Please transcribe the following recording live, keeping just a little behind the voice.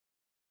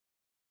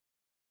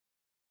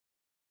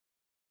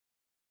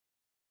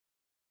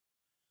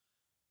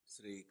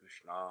Sri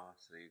Krishna,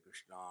 Sri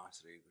Krishna,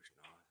 Sri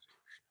Krishna, Sri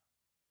Krishna.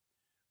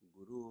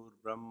 Gurur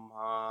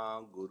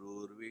Brahma,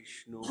 Gurur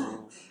Vishnu,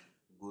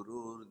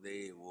 Gurur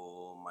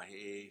Devo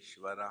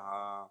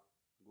Maheshwaraha,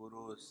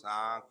 Guru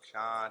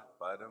Sakshat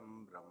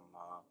Param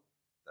Brahma,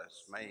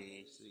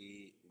 Tasmai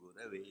Sri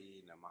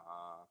Gurave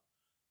Namaha,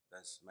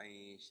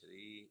 Tasmai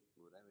Sri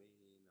Gurave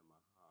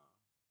Namaha.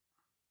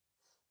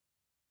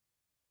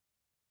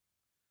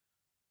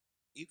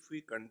 If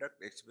we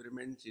conduct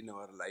experiments in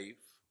our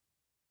life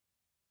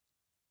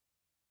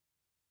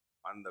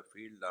on the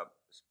field of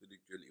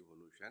spiritual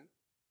evolution,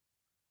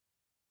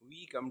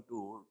 we come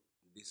to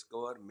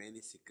discover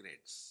many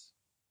secrets.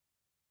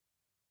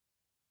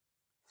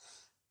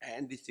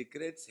 And the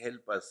secrets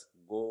help us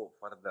go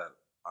further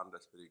on the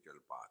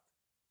spiritual path.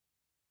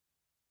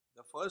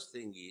 The first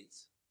thing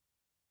is,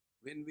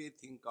 when we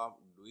think of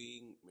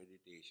doing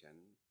meditation,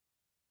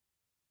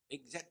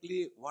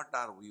 exactly what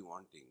are we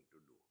wanting to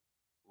do?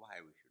 Why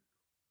we should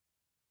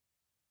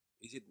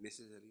do? Is it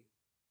necessary?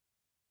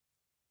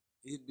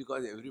 Is it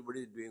because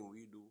everybody is doing,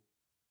 we do?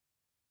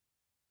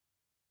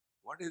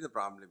 What is the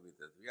problem with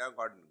us? We have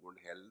got good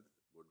health,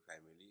 good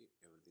family,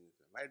 everything is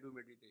fine. Why do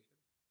meditation?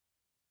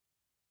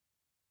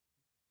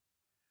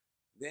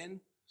 Then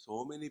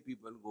so many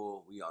people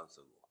go, we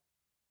also go.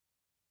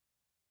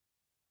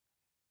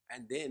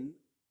 And then,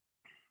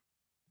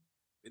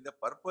 when the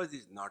purpose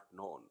is not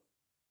known,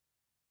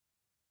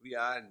 we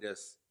are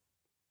just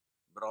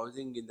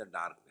browsing in the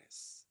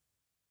darkness.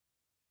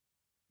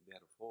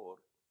 Therefore,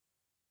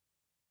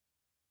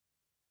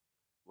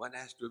 one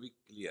has to be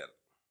clear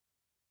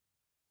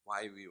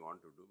why we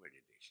want to do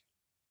meditation.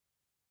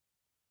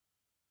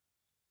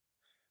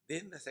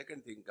 Then the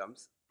second thing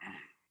comes,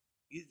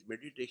 is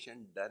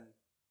meditation done?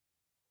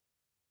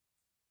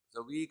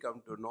 So we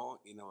come to know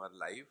in our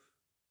life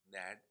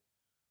that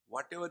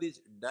whatever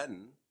is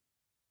done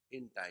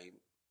in time,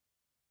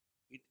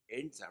 it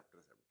ends after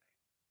some time.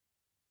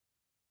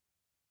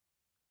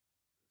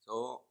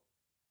 So,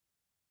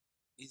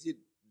 is it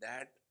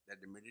that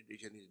the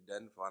meditation is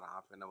done for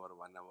half an hour,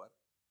 1 hour?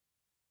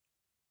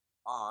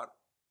 Or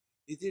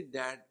is it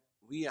that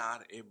we are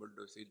able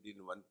to sit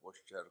in one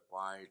posture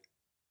quiet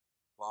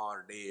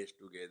for days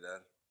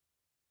together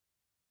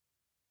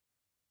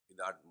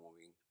without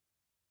moving?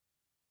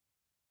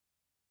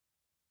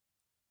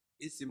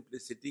 Is simply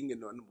sitting in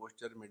one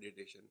posture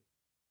meditation?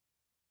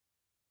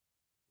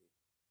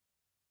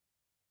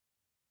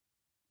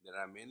 There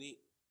are many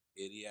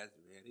areas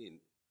wherein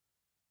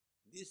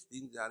these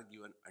things are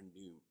given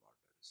undue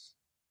importance.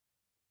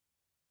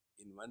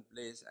 In one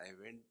place I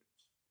went,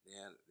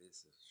 there they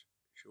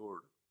showed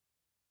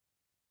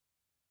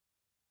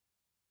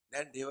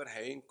that they were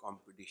having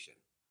competition.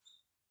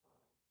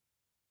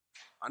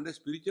 On the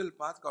spiritual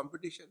path,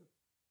 competition.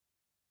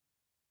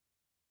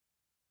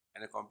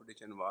 And the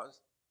competition was,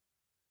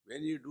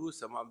 when you do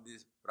some of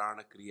this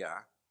prana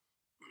kriya,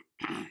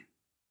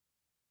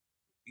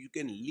 you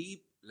can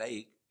leap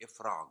like a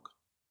frog.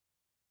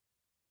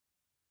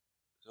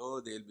 So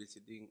they will be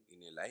sitting in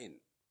a line,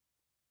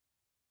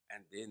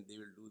 and then they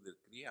will do the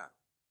kriya,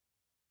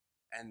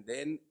 and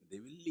then they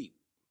will leap.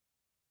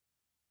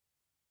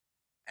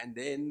 And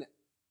then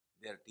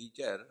their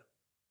teacher,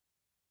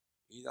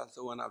 he is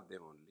also one of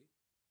them only,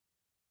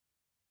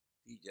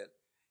 teacher,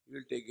 he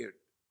will take a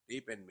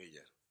tape and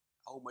measure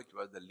how much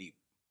was the leap,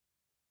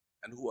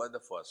 and who was the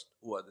first,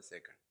 who was the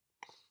second.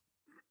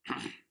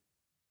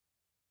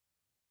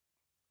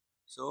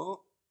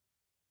 So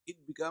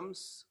it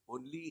becomes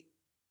only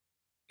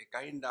a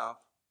kind of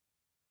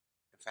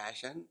a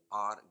fashion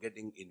or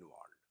getting involved.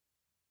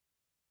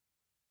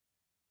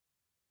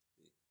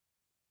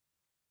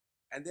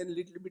 And then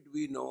little bit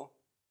we know,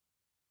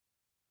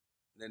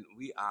 then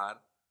we are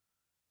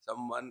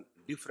someone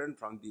different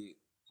from the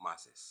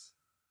masses.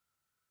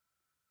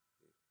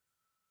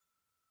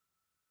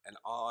 And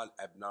all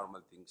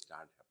abnormal things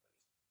start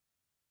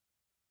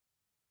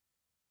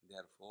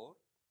happening. Therefore,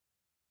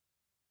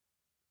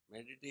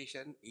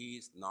 meditation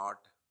is not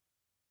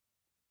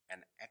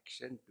an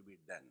action to be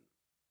done,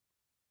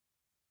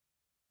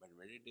 but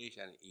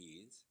meditation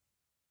is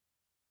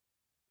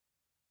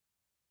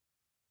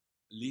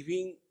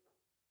living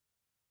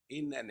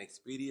in an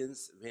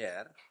experience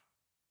where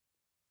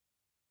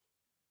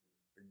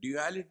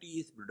duality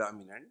is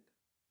predominant,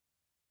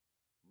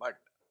 but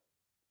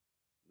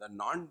the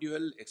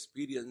non-dual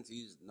experience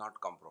is not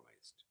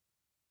compromised.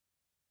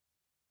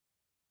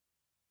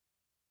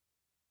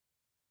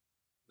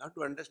 Now,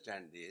 to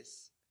understand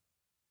this,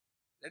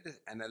 let us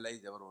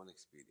analyze our own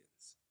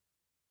experience.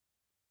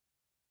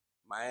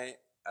 My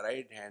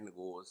right hand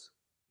goes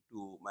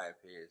to my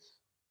face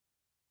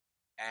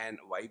and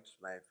wipes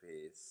my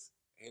face,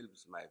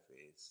 helps my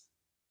face.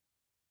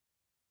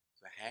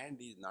 So hand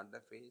is not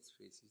the face,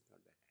 face is not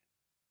the hand.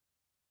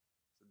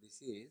 So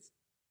this is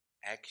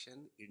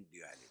action in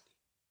duality.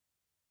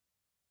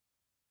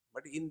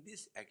 But in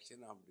this action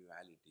of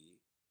duality,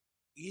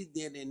 is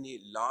there any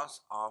loss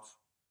of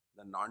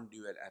the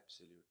non-dual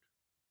absolute?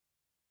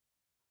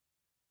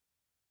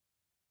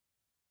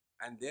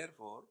 And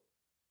therefore,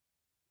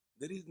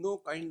 there is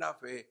no kind of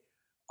a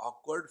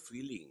awkward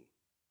feeling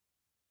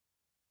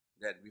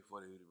that before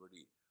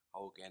everybody,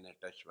 how can I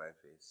touch my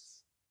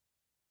face?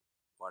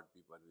 What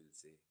people will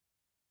say.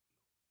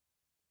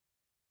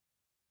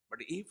 But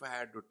if I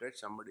had to touch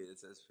somebody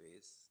else's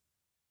face,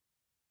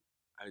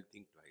 I will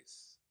think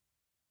twice.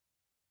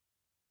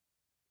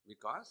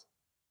 Because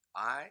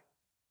I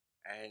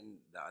and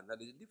the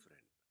other is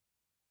different.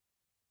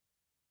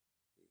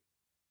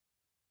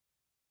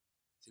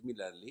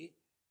 Similarly,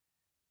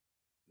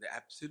 the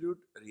absolute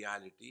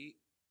reality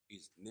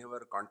is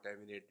never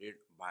contaminated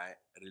by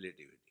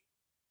relativity.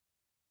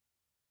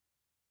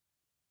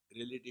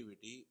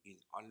 Relativity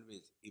is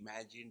always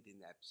imagined in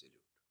the absolute.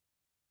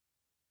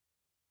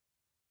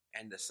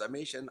 And the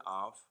summation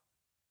of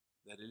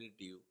the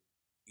relative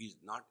is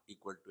not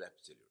equal to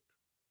absolute.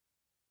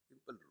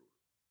 Simple rule.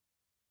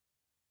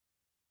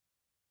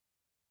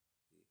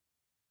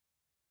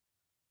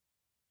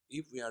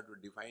 If we are to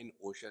define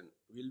ocean,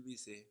 will we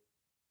say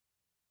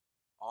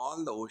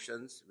all the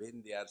oceans,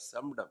 when they are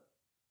summed up,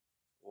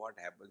 what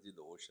happens in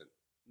the ocean?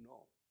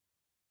 No.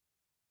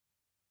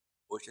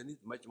 Ocean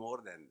is much more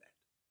than that.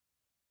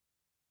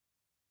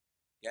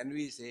 Can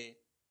we say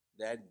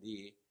that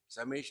the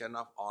summation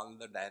of all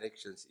the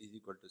directions is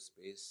equal to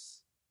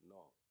space?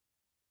 No.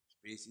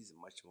 Space is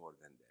much more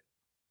than that.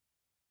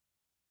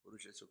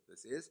 Purusha Sukta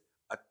says,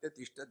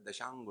 Atyatishta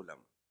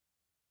Dashangulam.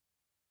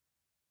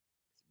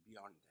 It's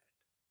beyond that.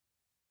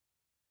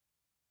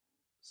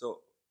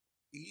 So,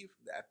 if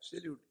the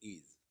absolute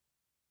is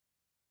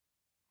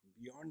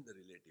beyond the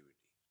relativity,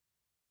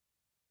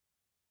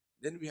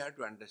 then we have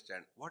to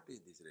understand what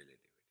is this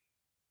relativity.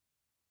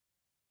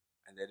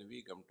 And then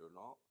we come to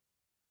know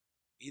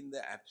in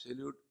the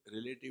absolute,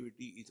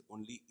 relativity is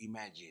only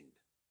imagined,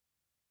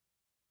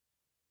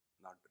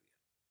 not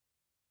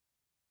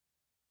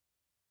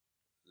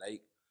real.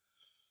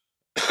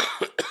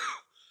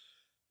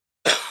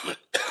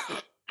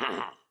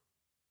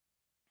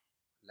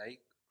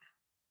 Like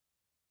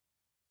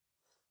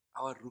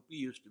our rupee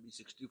used to be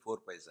 64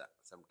 paisa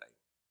sometime.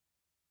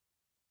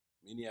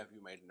 Many of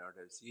you might not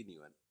have seen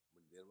even,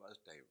 but there was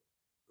time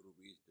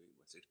rupee is doing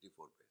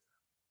 64 paisa.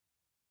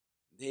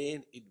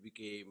 Then it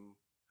became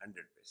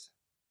 100 paisa.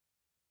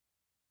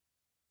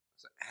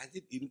 So has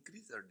it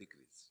increased or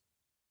decreased?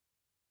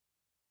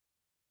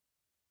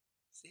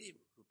 Same,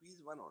 rupee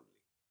is one only.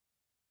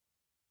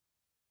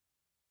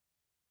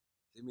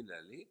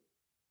 Similarly,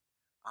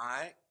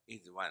 I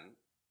is one,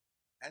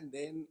 and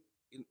then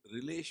in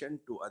relation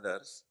to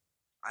others,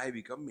 I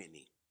become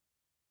many.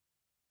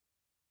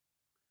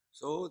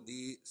 So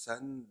the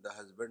son, the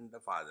husband, the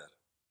father.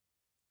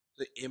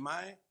 So am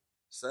I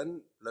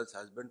son plus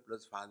husband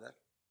plus father?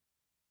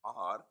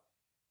 Or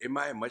am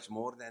I much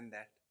more than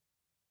that?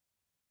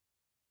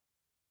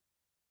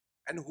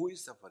 And who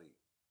is suffering?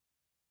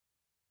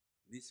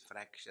 These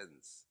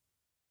fractions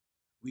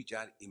which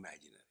are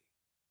imaginary.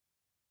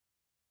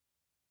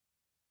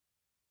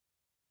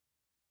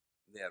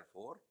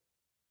 Therefore,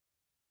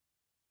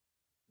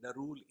 the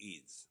rule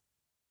is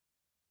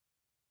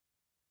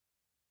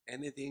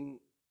anything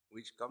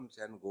which comes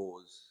and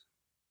goes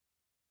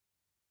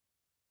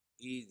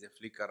is a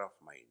flicker of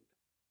mind.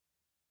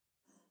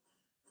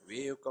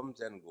 Wave comes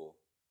and go.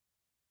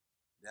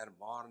 They are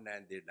born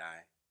and they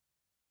die.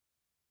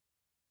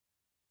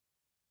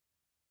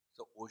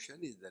 So ocean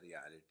is the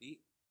reality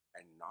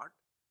and not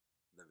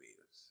the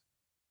waves.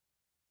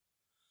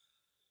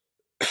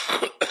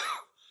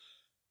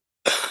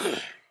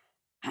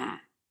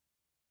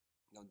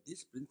 Now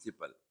this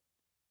principle,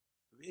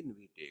 when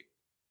we take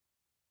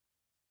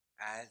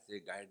as a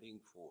guiding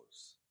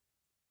force,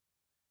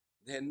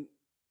 then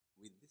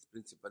with this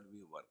principle we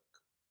work.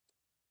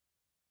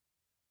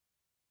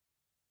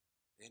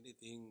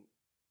 Anything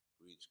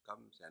which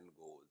comes and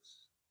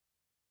goes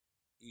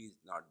is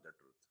not the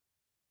truth.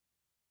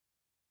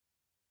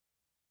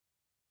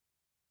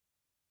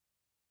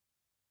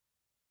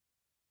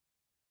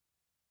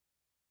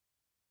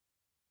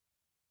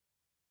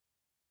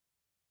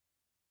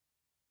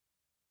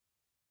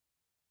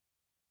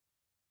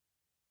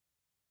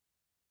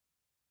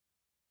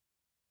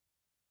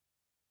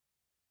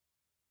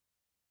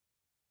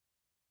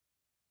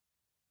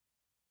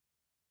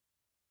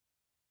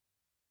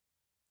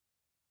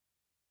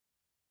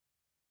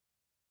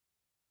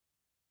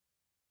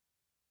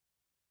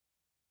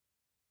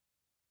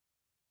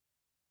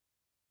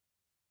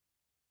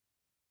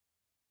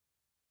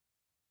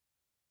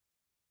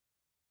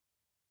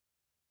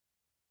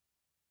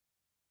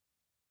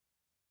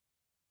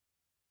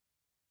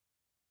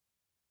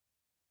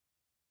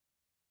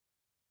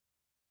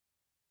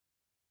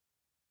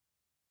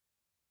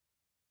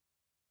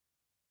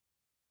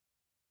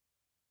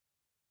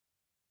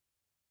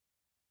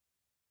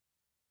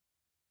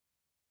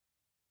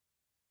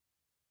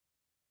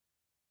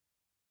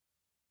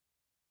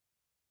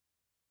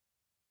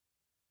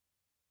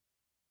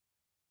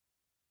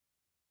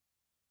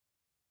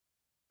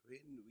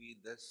 When we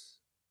thus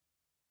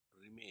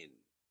remain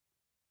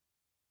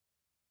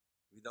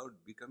without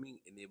becoming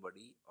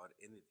anybody or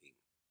anything,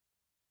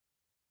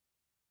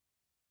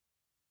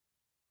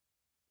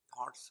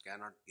 thoughts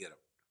cannot erupt.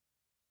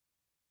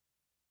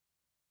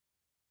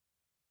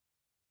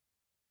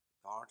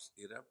 Thoughts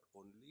erupt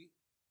only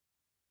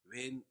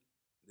when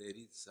there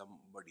is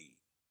somebody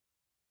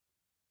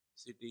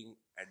sitting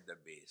at the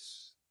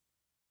base.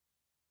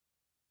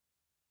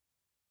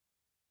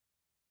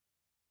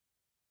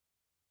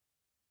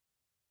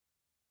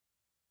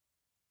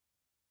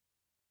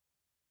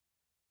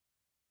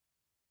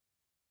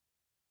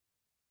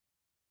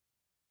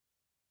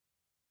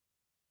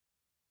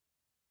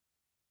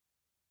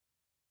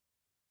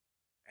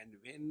 And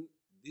when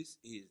this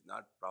is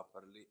not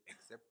properly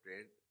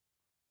accepted,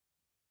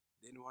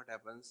 then what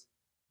happens?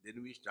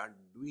 Then we start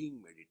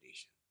doing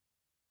meditation.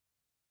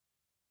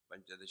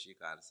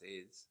 Panchadashikar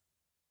says,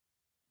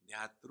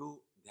 Dhyatru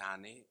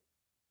dhyane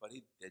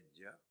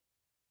parityajya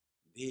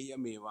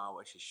dheyameva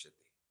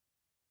vashishyate.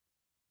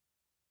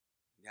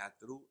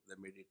 Dhyatru, the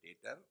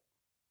meditator,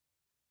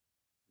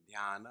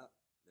 dhyana,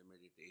 the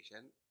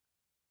meditation,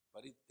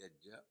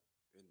 parityajya,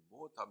 when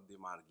both of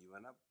them are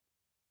given up,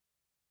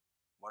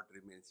 what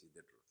remains is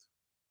the truth.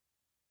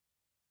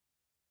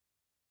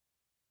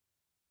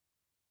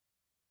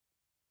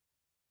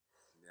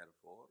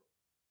 Therefore,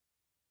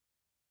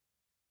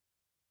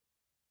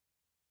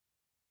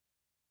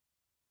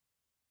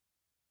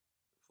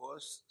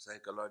 first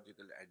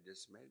psychological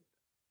adjustment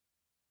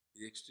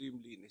is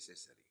extremely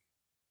necessary.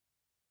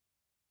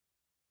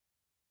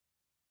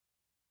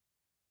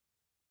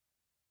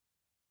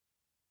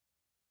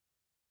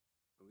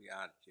 We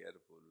are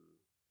cheerful.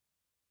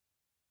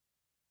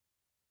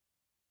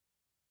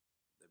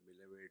 The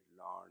beloved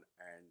Lord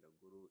and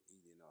Guru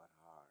is in our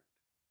heart.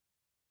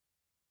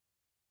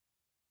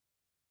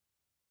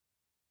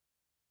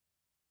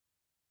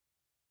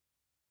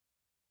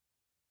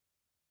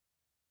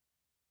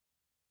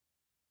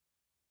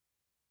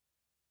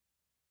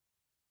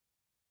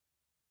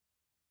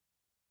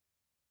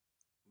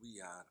 We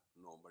are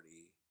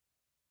nobody.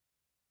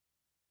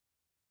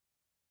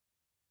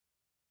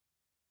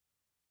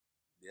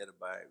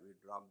 Thereby, we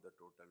drop the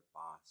total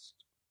past.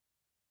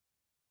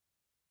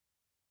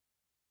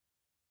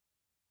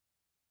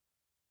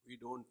 We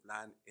don't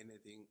plan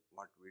anything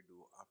what we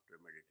do after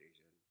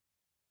meditation.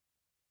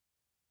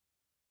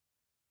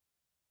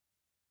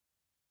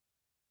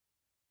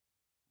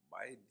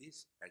 By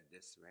this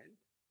adjustment,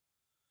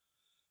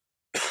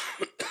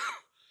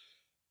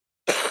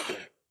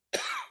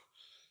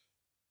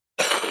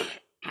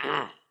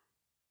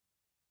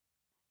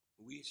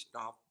 we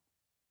stop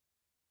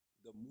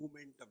the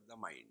movement of the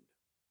mind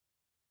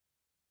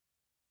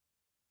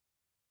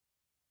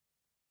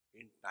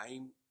in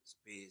time,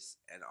 space,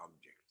 and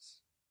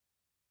objects.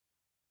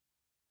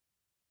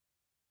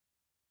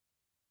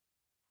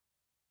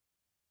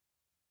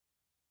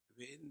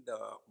 When the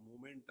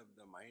movement of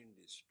the mind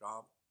is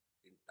stopped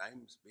in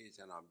time, space,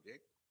 and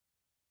object,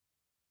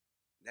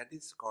 that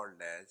is called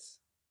as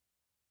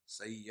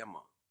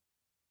Sayyama.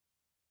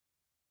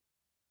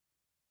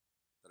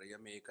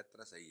 Trayam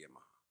ekatra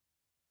Sayyama.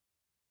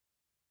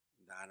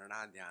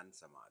 Dharana Dhyan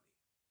Samadhi.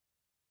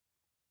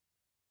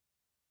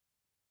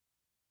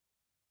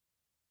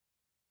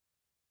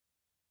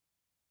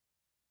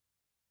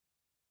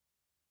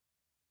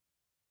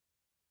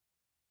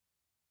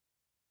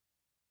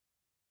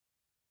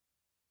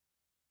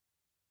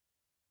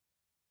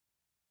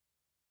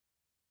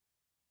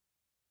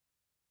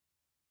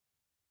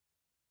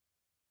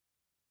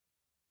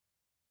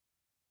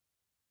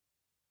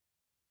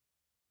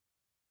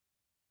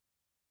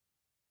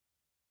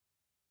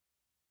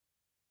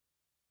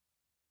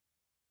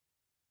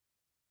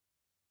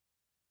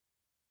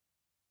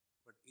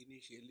 But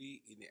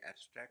initially, in an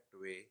abstract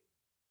way,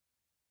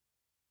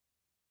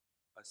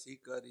 a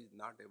seeker is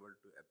not able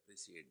to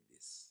appreciate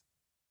this.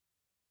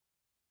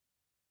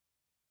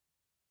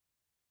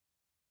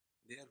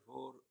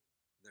 Therefore,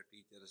 the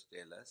teachers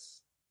tell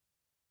us,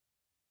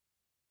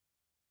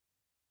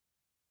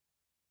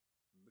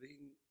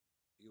 bring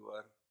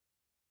your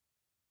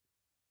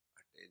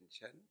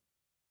attention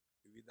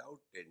without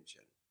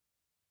tension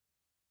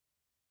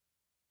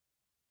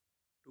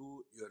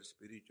to your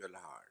spiritual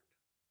heart.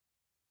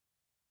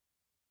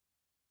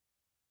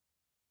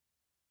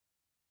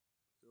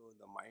 So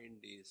the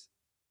mind is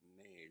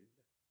nailed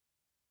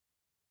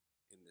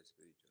in the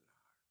spiritual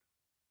heart.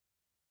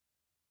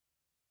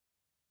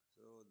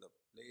 So the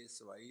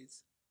place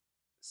wise,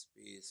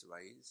 space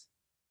wise,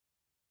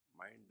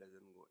 mind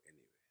doesn't go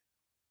anywhere.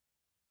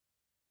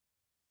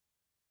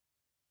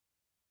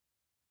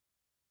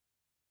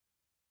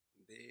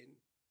 Then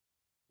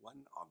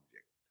one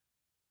object,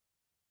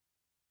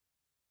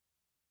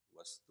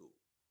 vastu,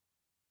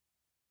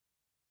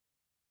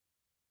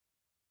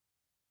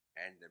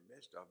 and the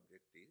best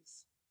object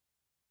is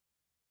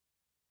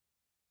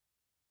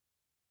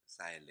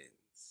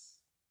silence.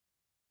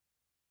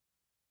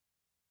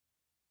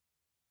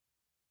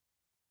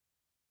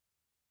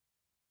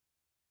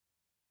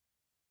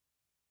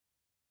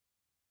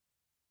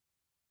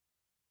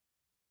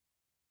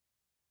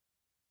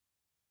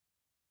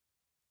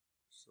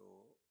 So,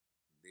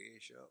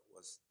 desha,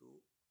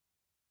 vastu,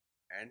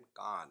 and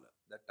kala,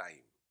 the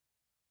time.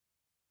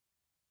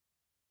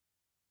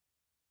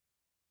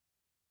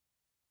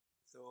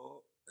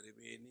 So,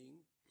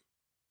 remaining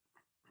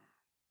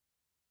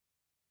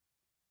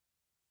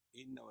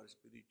in our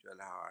spiritual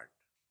heart,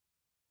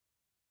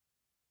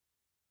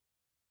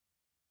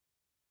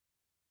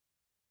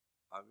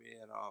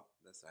 aware of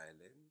the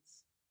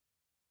silence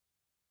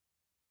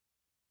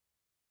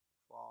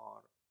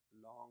for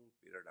long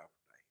period of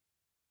time.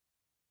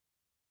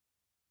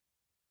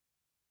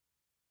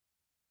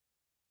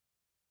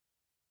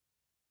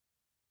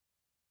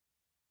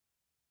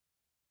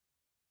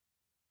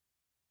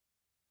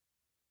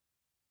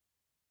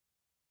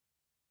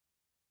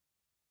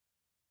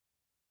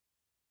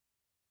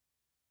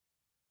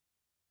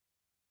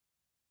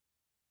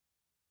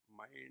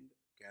 Mind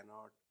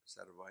cannot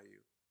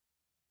survive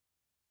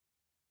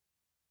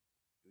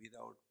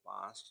without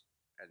past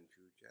and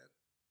future,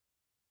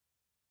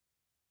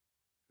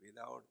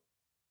 without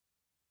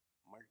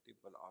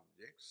multiple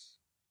objects,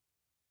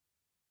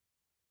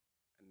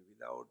 and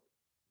without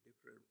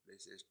different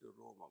places to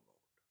roam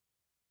about.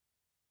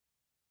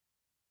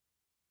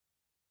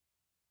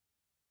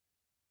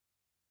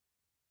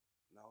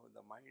 Now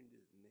the mind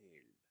is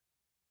nailed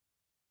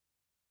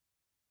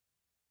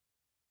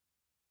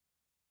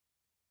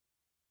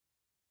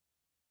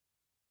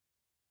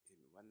in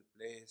one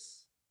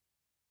place,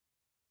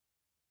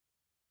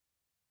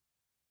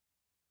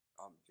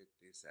 object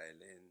is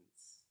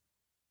silence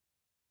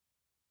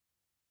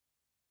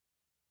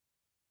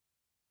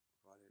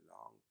for a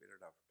long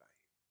period of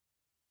time.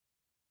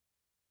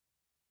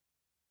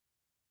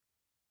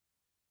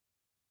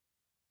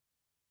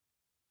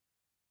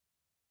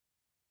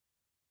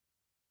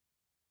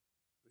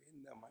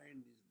 When the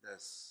mind is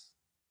thus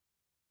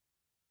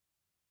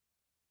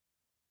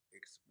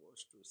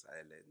exposed to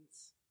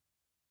silence,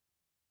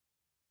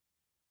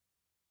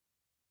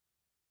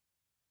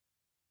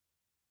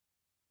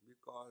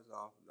 because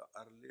of the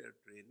earlier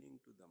training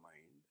to the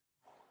mind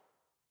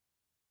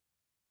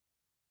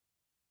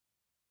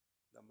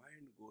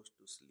goes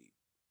to sleep.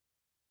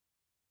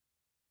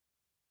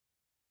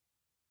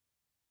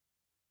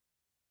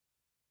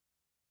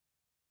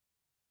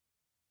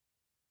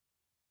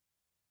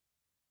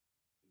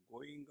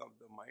 Going of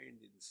the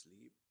mind in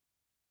sleep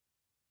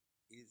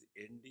is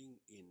ending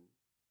in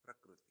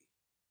Prakriti.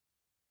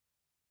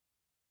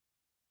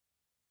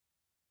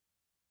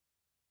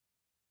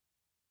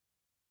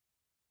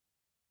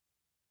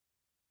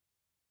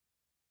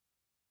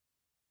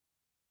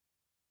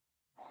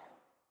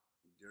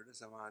 Jada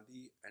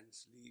Samadhi and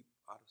sleep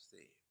are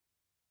same.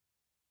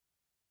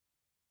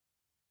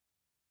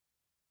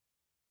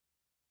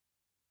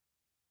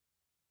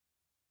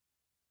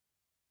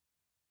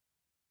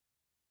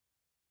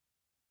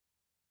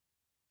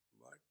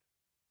 But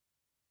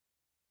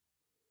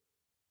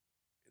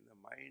when the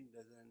mind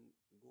doesn't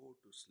go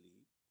to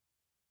sleep,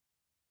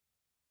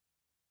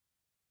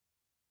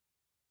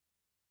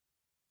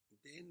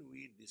 then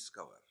we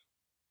discover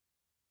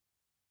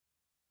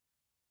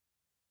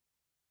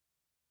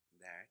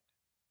that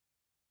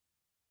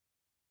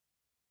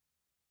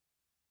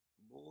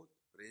both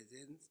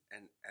presence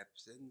and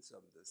absence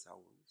of the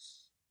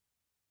sounds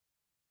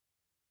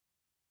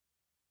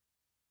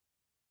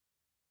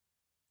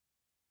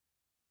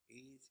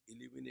is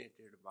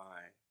illuminated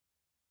by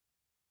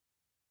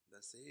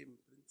the same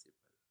principle,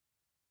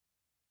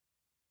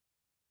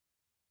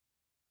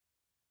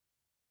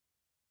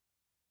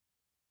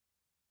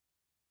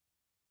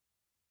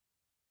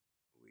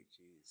 which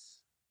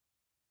is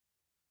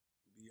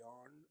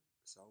beyond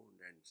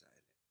sound and silence.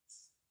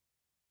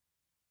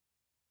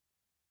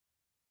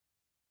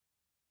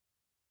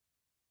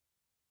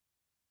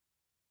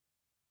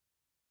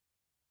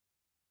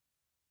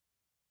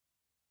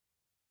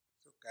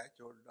 So catch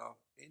hold of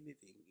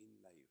anything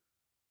in life.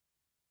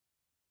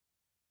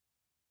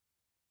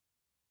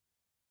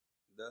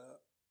 The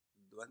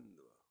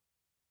dvandva,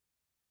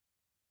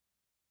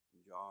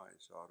 joy,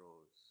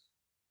 sorrows,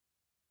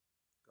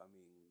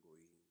 coming,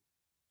 going.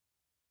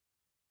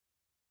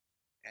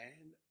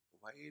 And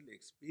while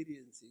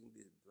experiencing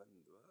this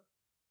dvandva,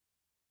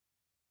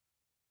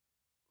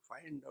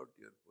 find out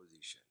your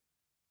position.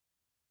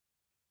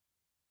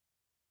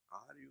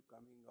 Are you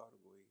coming or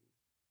going?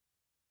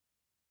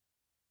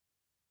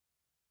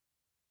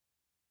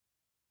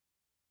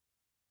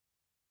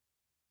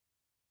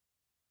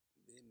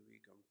 Then we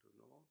come to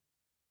know,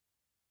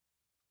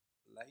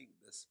 like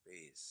the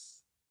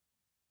space,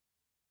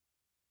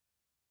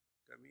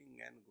 coming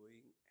and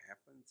going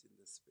happens in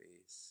the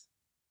space,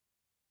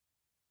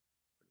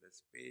 but the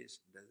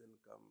space doesn't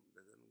come,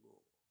 doesn't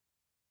go.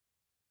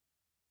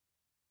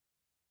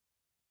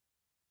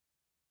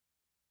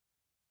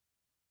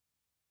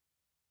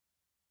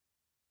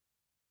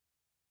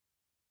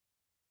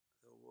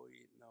 So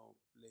we now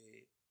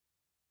play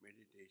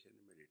meditation,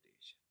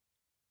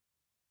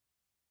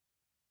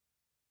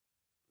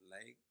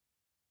 like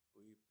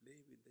we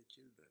play with the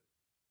children.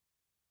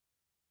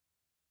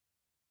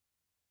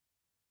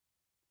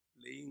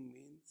 Playing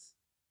means,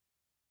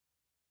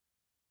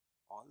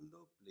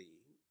 although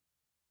playing,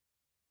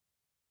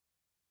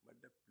 but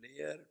the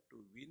player to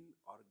win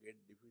or get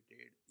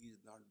defeated is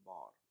not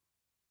born.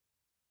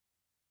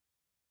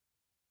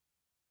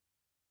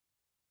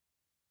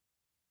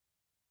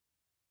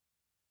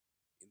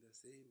 In the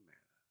same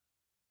manner,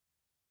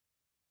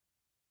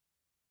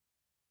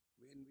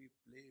 we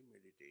play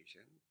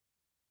meditation,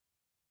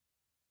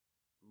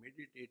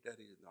 meditator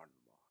is not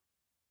born.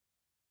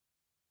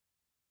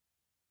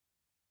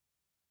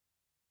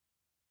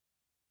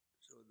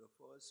 So the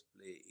first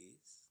play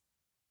is,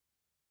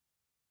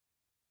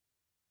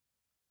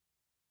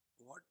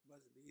 what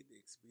must be the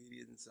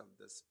experience of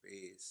the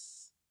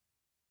space,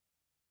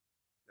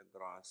 the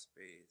gross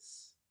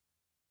space?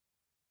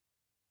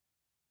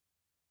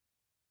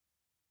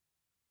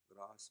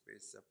 Gross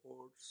space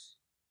supports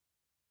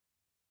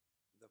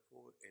the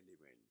four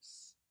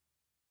elements.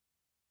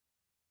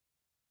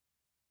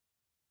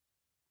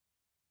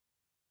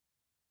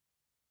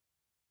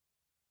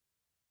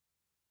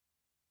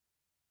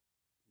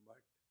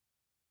 But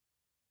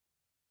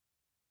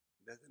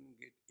doesn't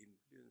get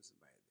influenced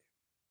by them.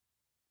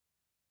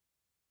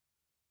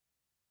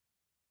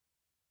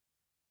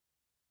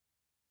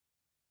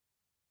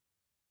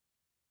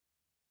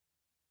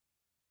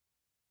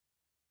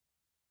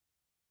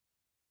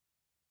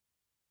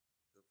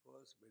 The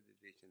first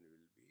meditation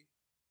will be,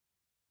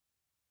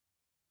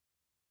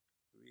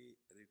 we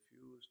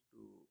refuse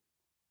to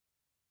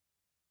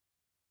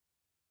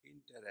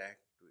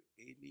interact to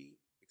any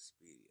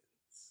experience.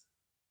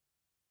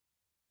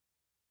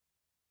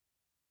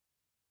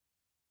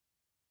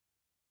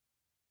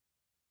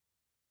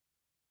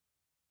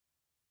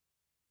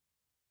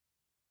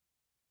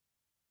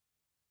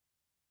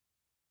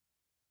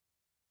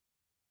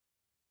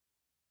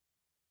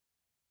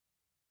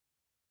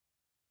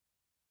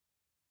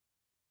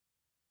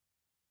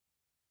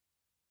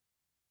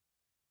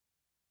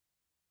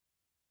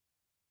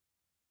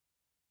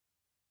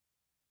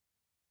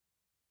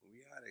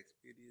 We are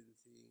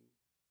experiencing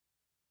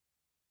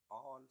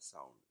all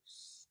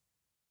sounds,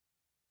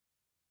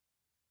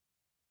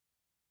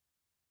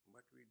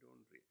 but we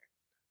don't react.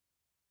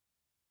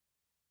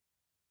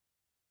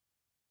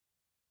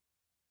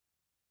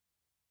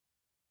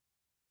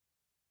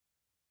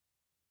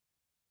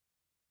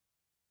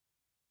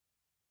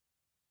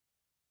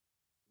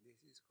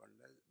 This is called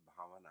as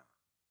bhavana.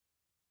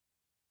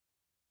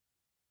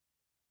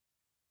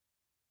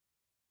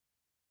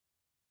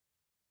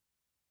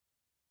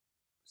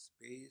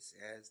 Space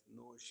has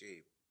no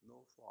shape,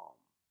 no form.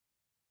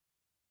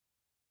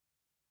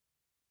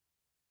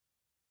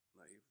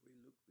 Now, if we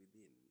look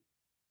within,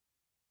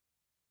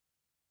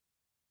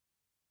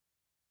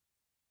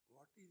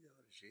 what is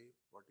our shape?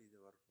 What is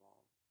our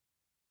form?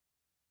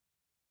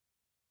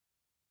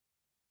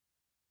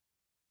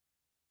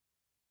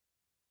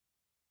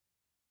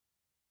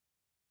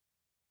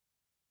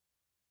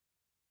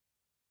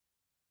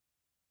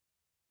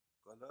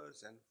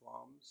 Colors and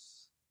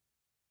forms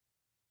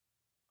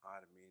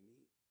are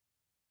many,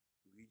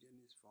 vision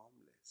is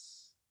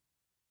formless.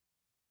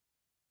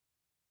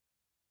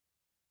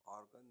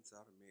 Organs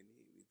are many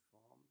with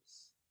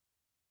forms,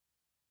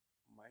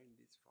 mind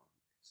is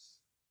formless.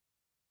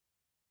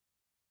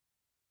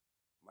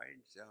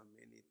 Minds have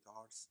many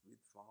thoughts with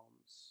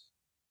forms,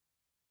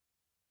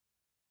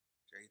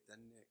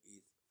 Chaitanya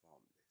is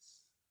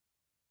formless.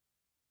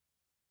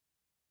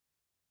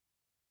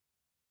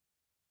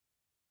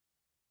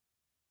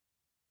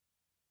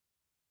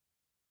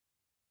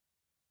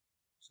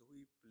 So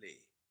we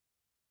play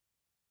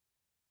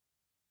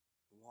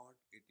what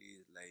it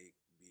is like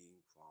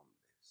being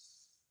formless.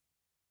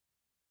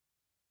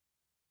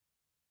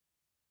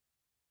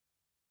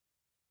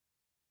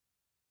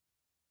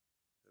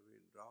 So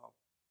we drop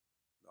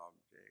the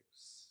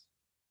objects,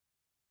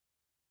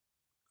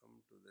 come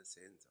to the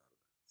sense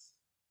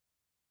organs.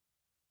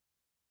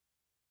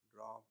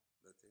 Drop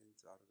the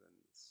sense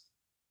organs,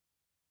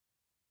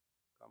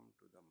 come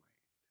to the mind.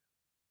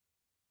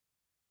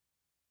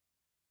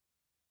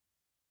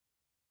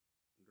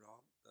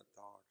 Drop the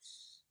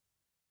thoughts,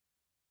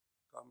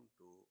 come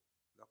to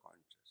the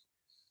consciousness.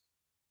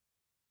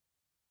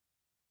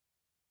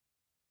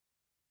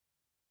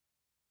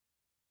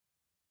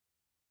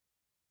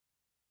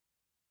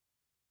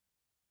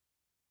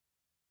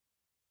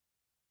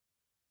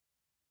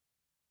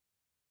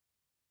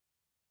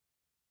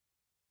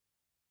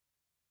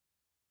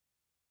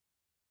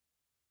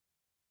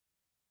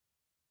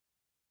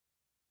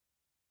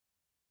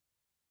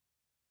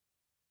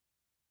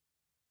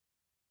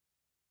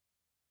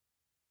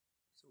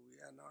 So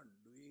we are not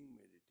doing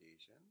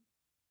meditation,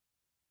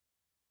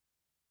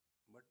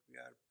 but we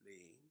are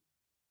playing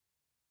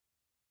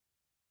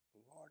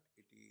what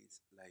it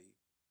is like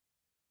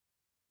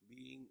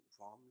being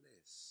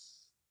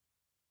formless.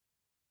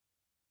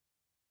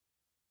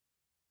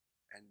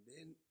 And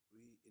then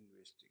we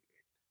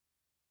investigate.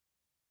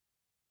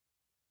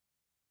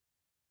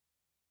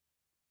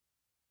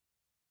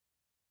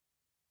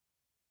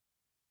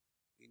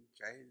 In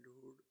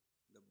childhood,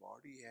 the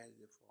body has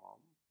a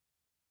form.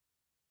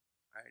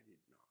 I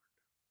did not.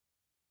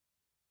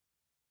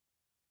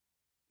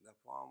 The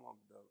form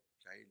of the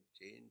child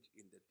changed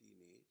in the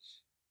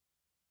teenage,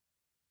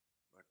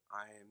 but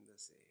I am the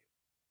same.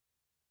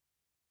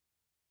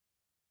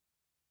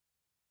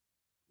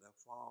 The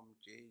form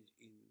changed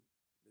in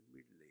the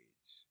middle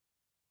age.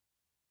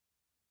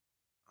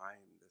 I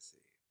am the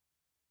same.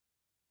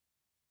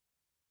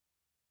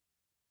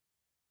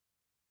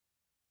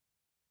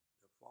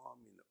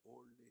 form in the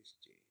old days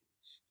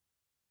changed.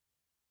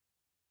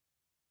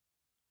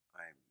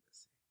 I am the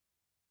same.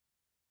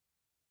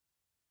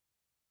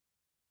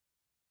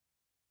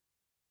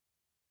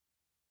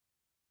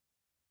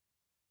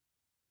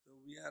 So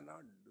we are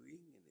not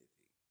doing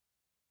anything.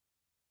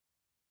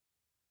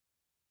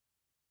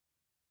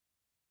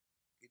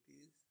 It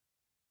is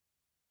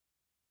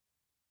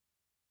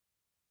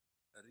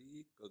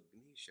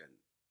recognition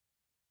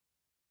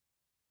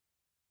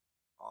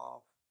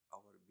of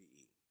our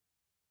being.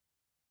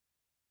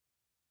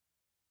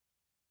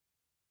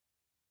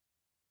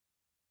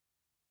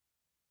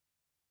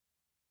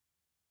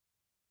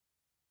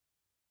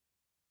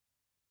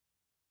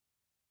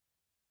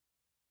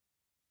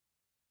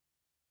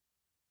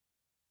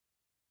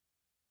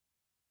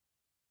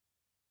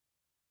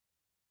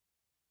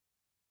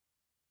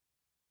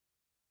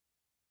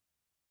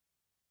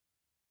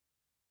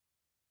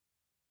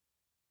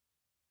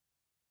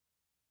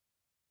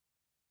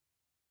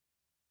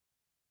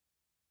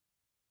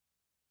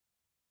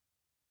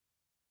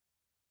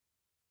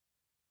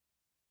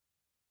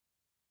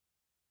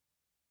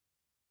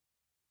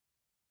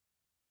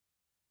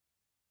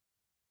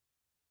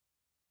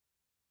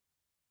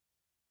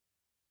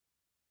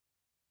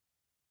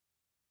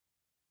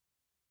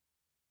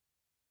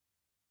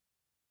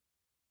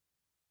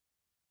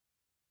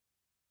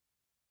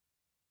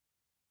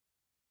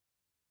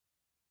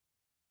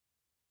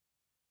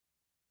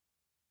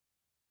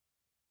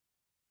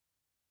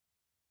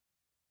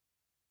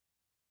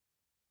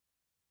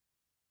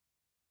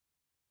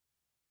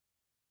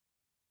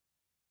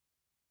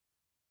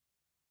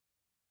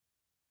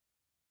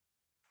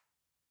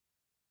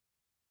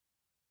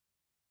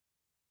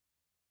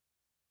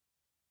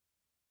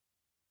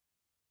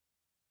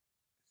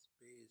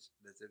 Space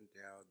doesn't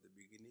have the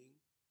beginning,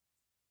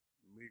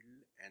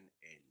 middle, and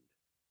end.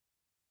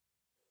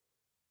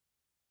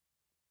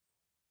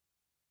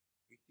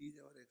 It is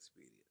our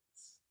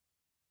experience.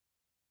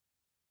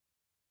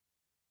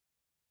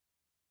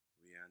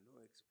 We have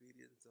no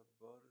experience of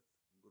birth,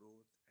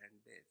 growth, and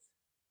death.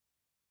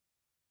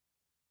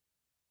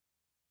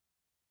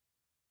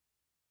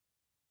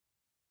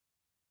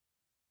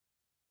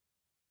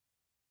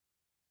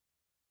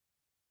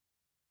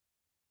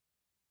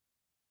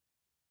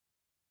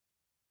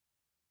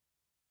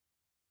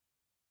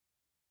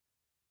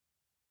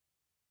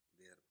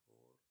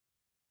 Therefore,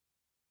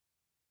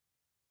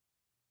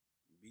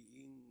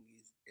 being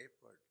is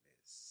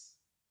effortless.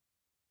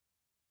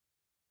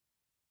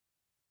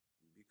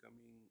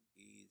 Becoming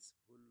is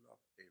full of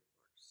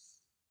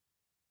efforts.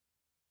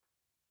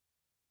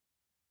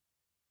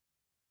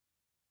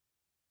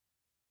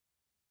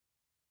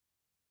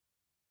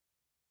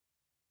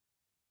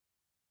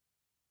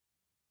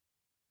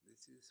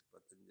 This is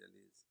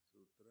Patanjali's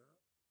Sutra,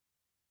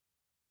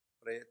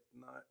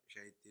 Prayatna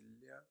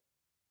Shaitilya,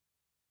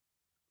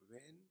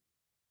 when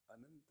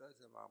Ananta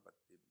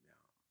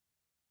Samapatibhyam,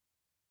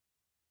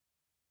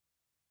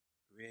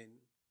 when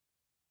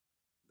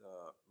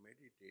the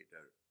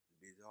meditator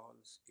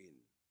dissolves in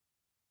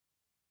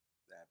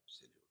the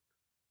Absolute.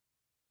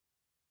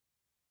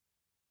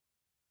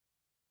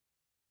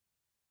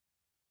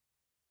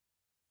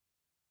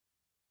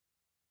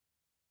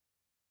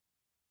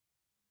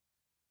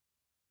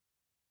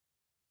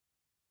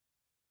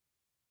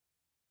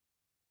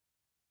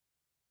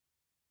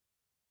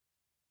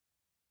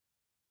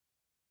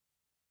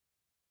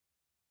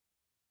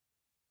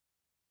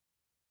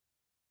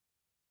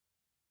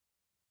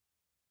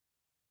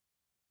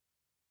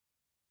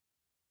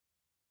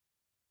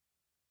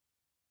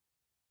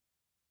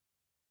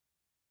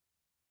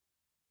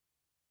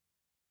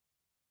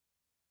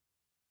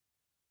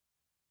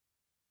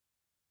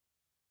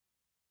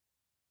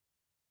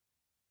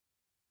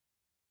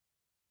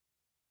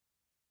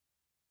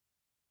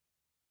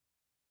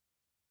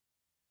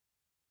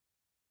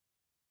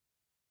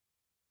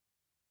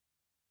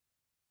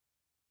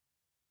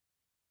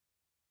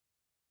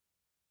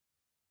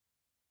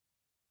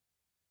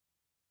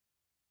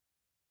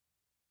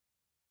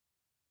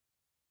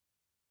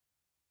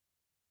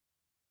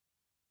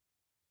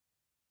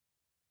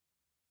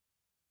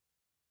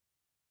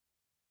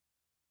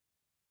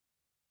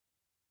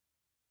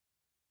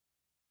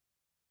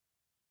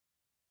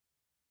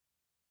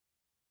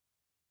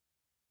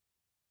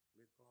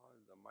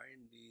 Because the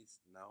mind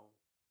is now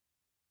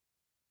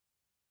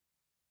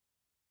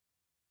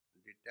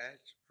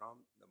detached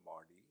from the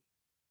body,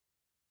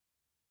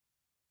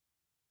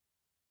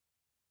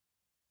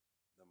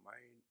 the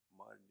mind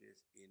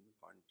merges in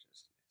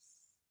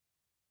consciousness.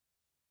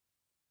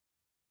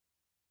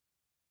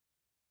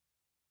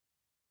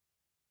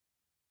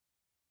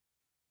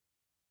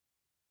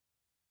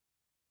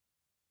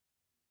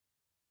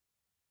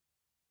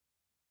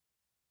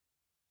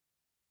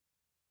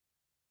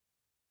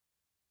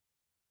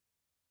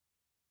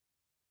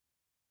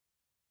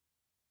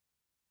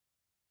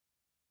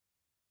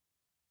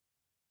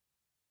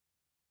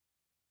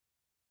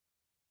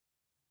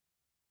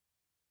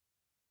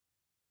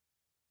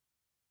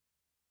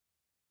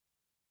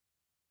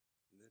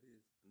 There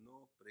is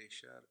no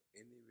pressure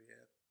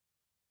anywhere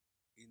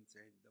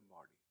inside the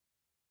body.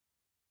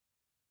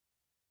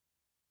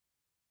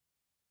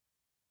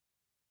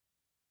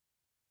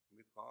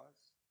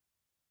 Because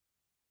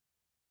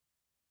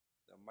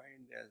the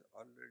mind has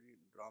already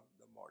dropped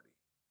the body.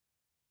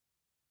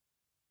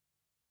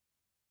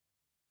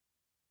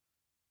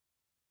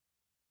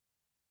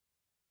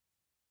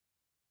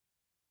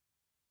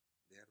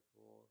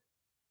 Therefore,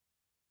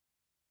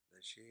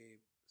 the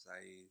shape,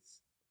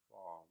 size,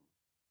 form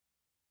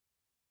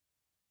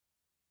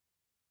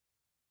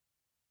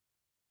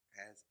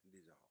has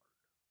dissolved.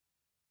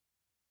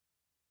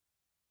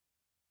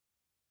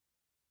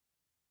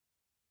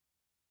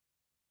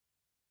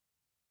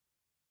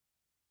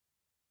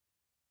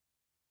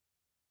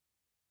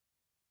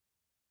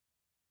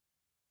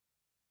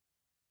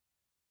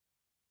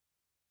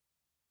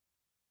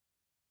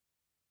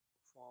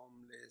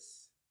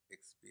 Formless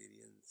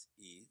experience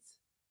is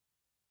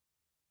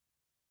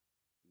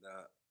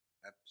the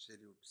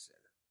absolute self.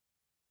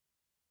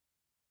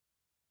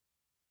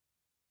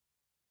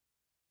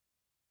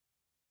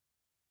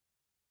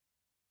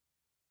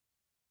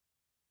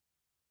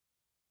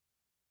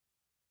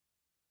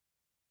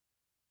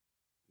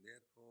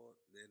 Therefore,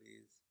 there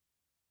is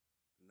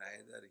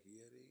neither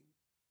hearing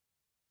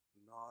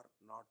nor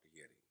not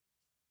hearing,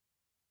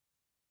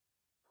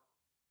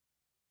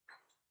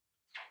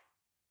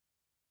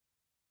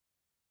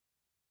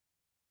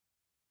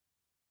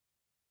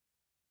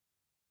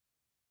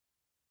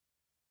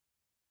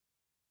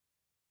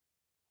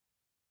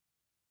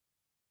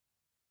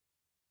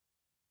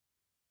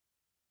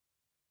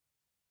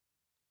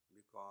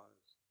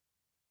 because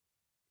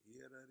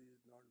hearer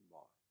is not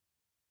born.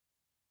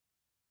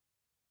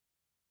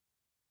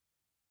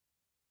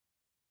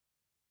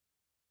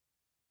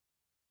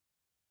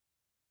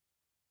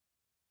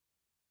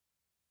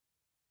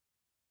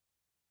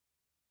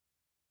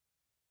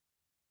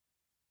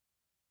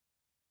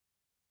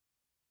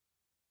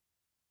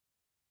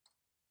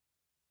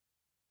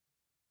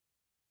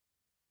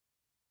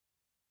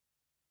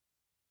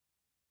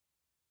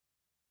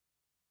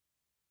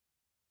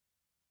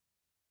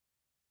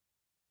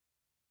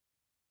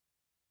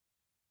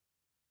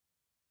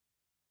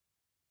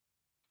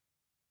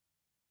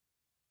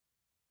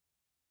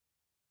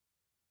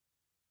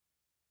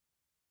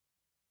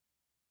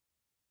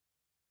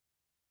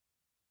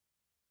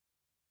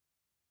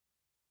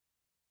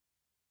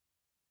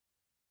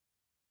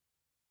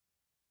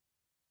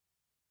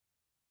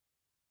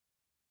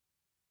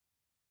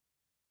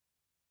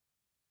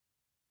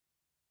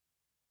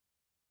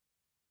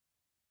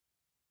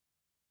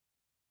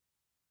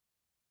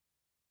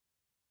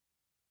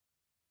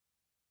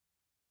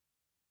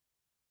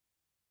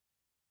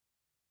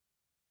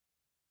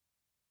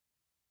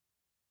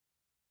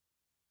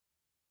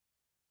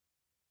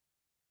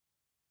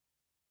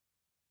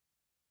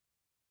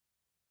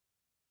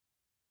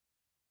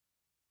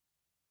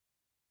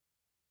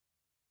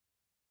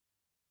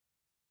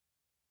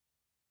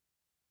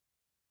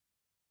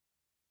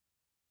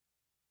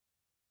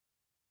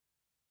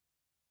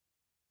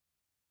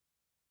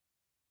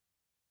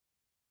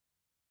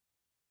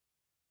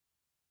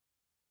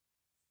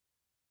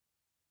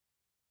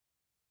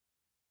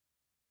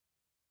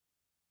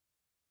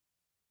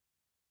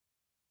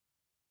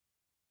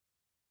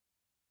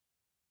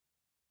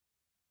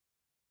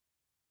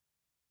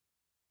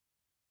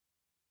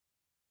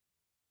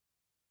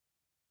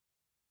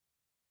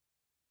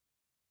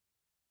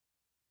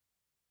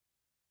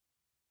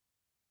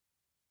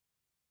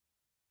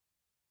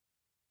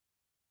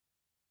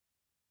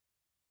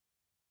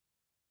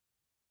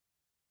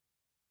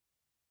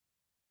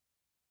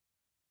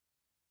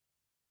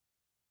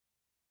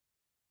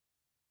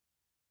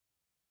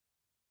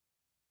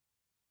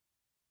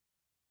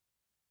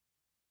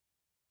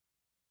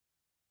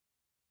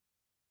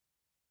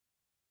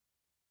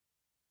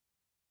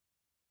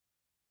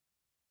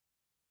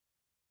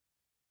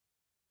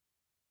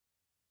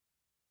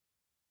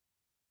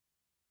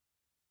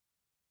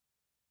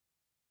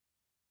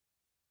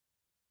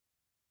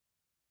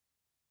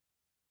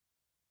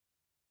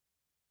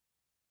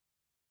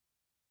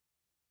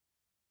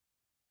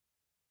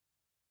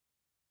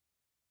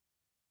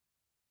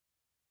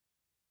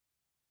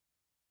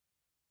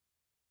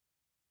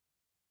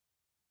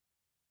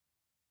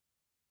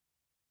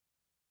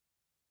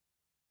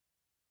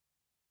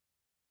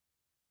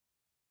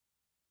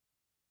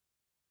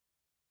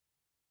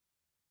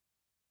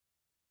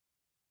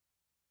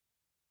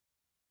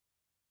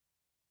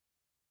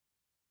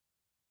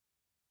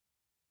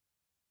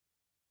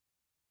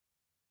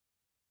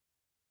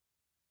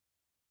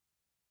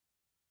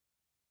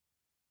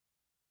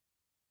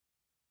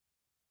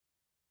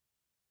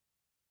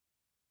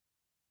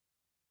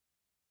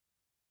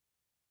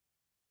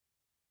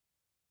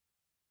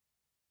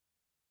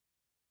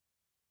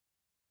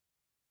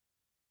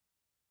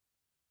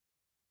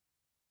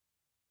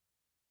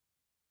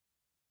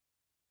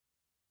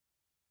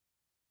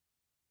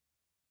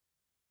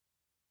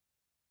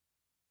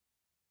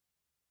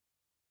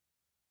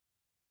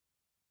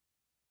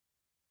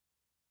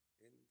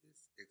 In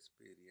this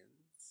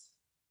experience,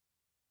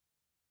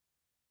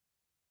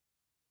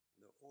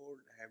 the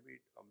old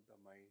habit of the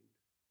mind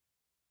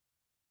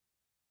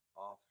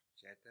of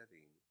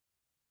chattering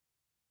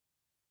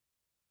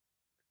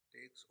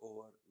takes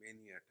over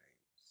many a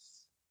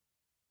times.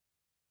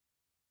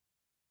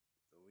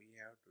 So we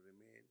have to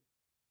remain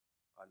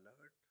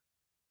alert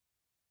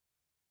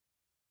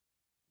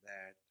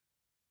that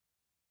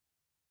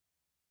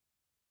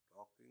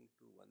talking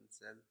to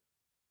oneself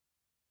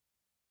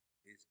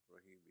is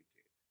prohibited.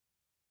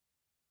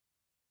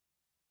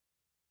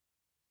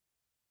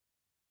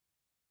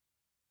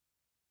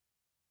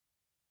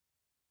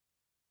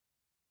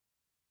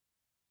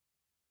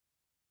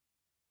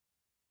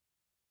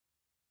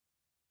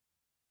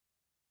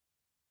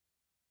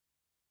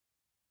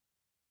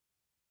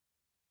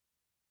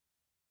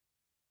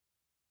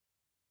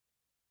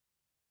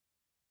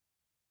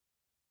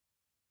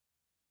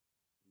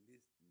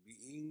 This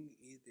being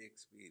is the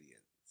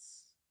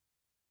experience.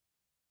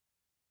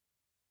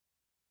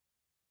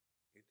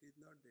 It is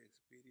not the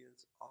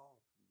experience of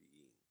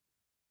being.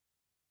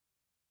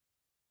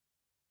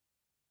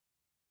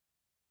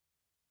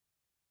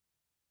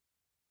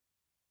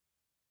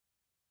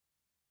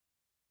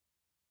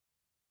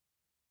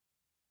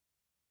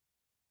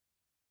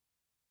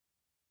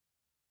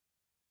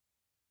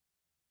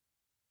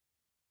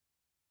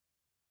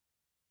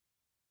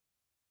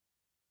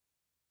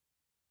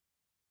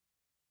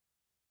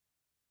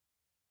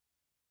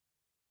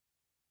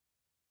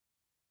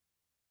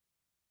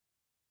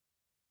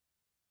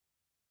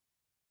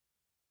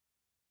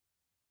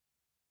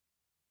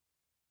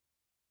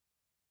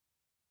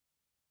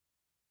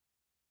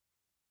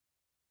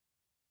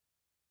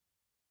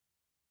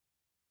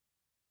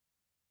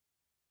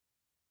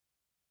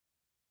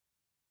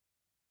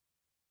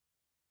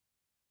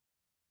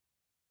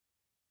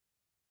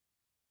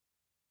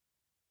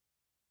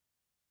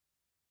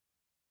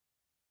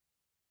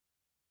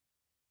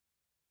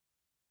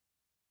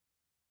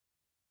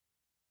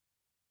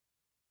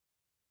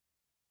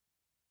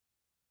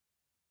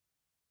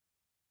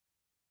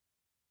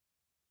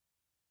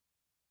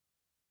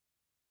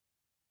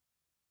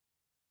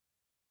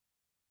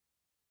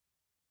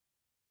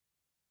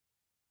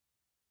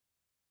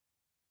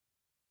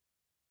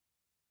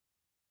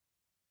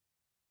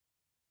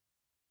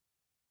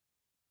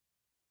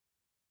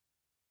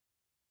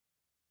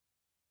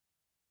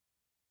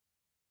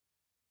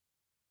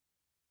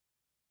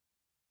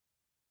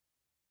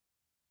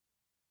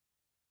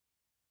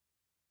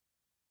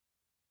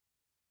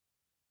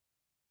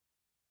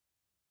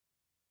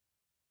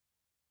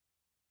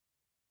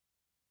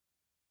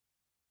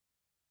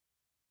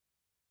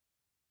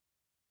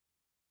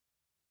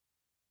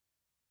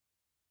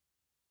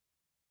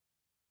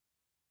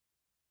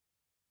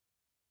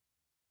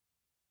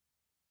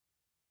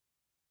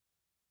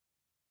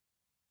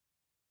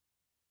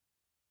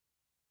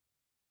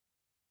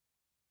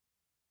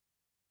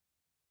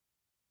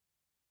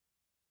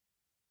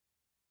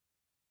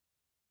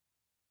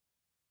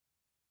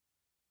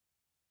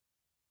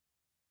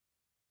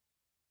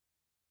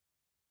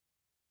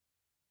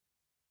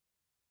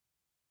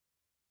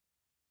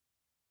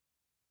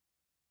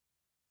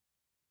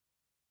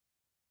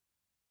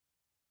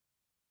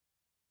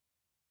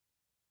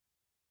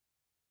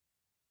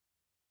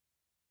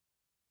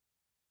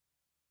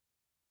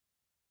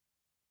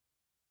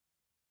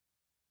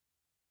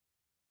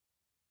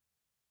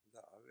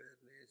 The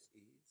awareness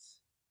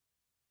is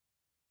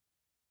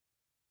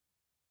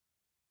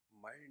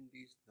mind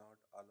is not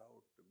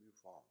allowed to be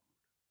formed.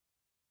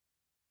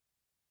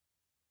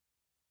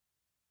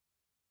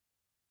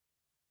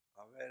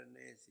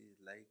 Awareness is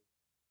like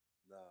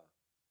the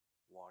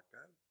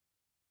water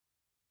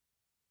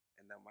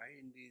and the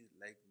mind is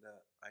like the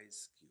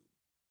ice cube.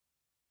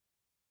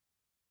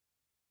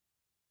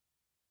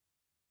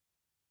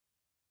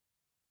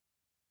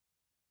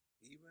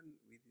 Even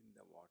within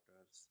the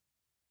waters,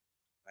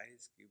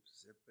 ice cube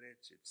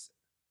separates itself.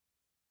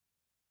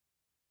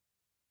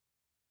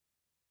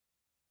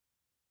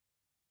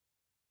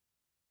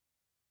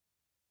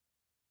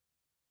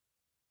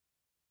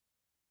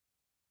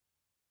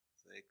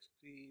 So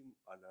extreme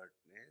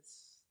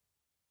alertness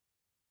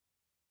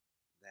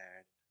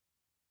that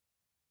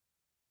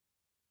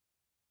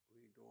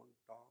we don't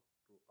talk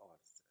to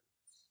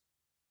ourselves.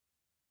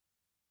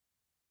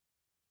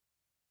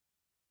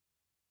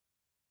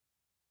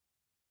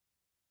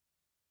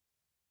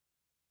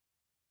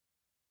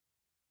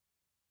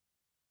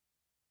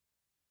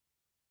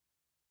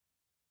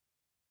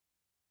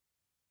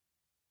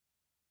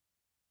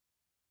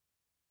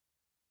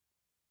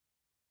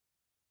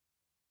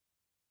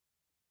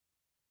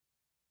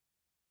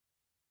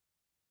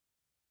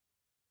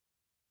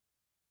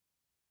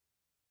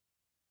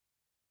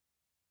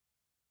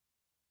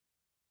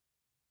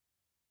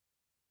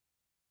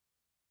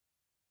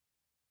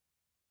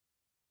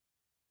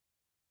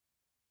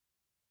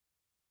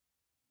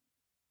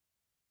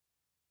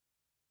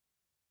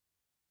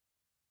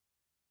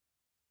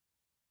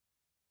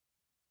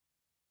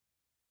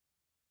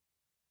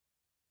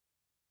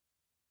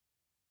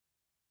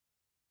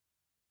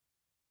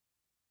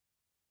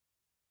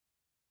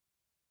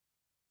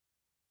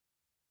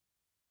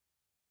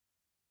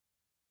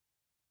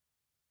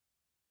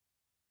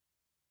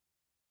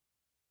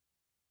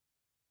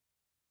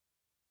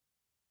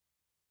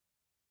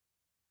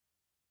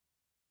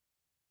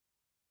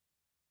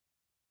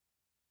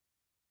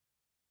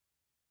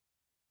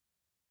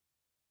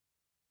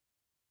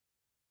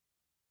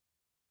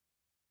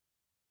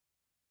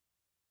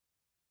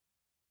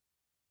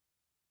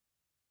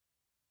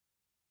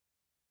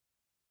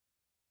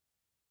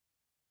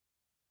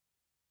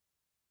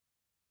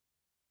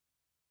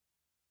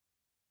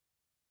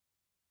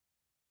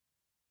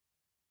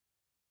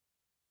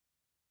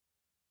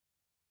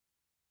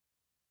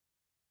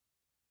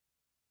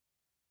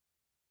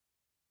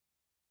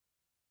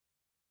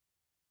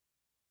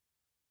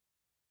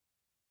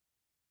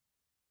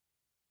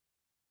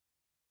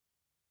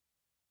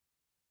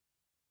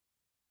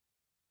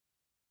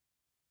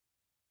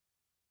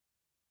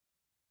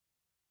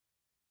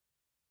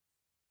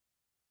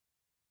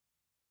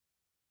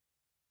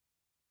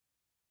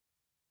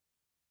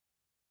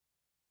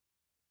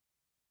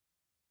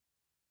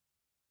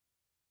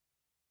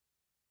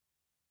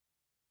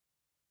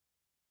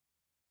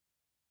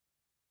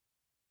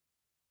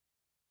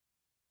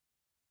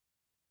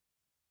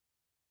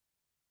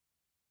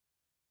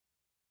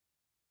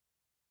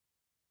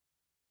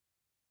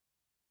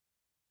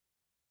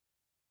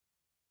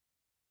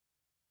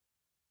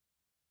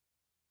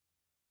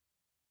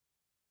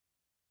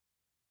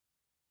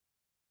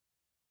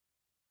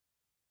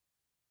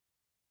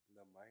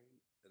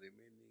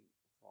 remaining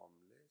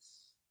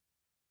formless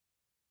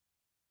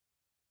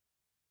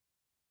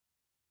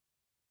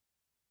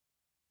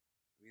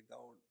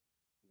without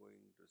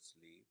going to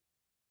sleep,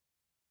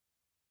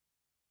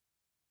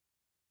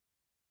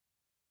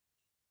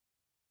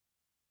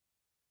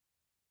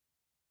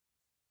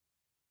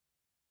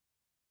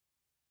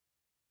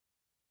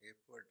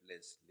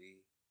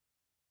 effortlessly,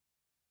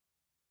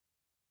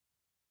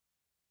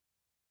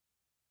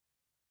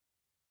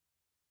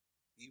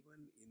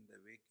 even in the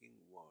waking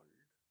world,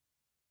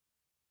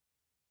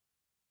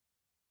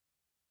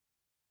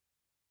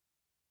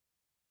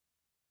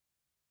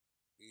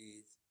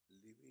 is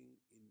living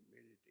in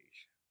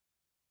meditation.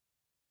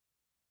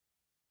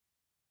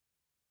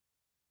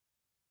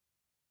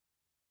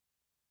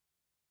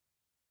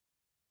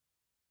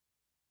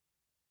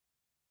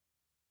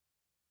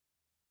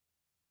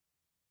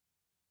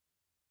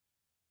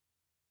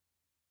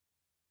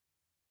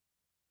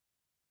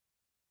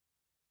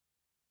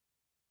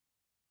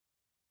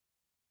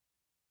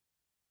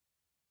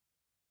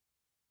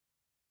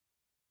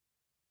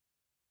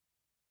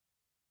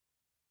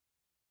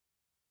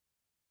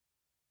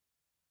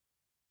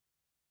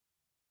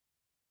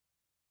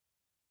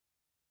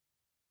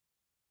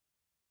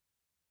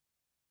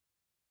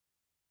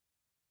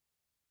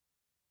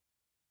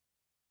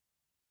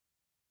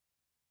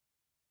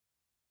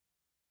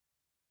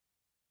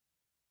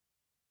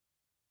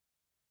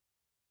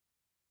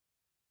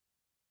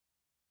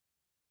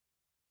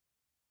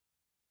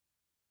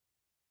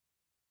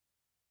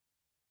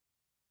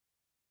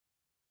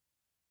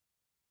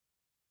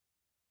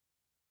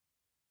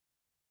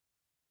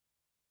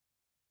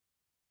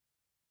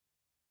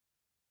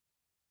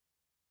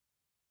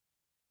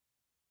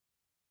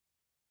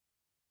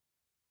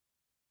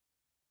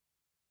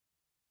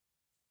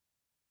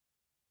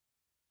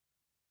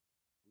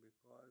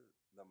 Because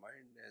the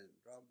mind has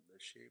dropped the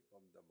shape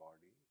of the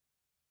body,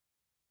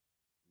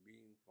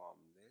 being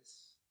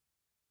formless,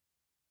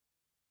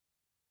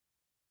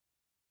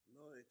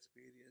 no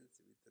experience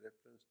with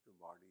reference to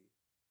body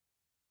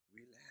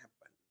will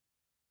happen.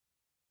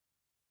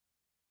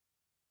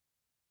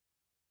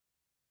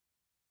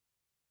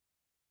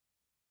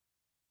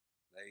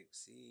 Like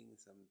seeing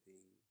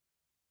something,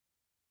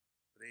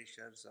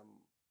 pressure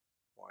some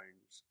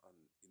points on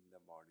in the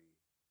body.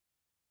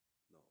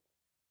 No.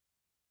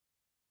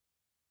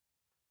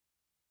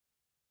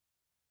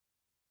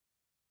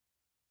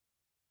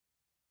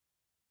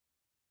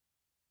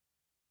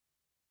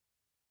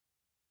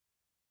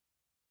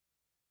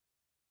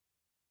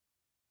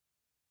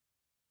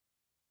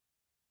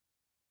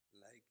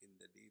 Like in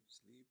the deep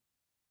sleep,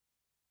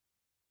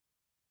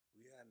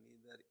 we are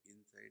neither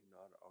inside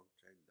nor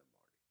outside the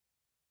body.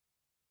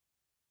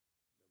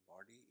 The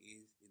body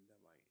is in the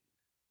mind.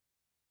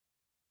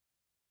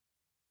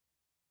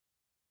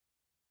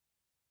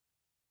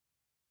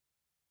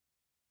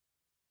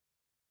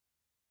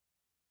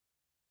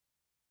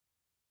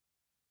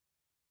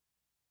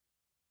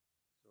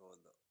 So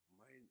the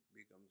mind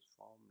becomes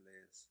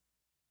formless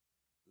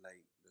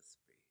like the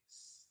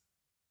space.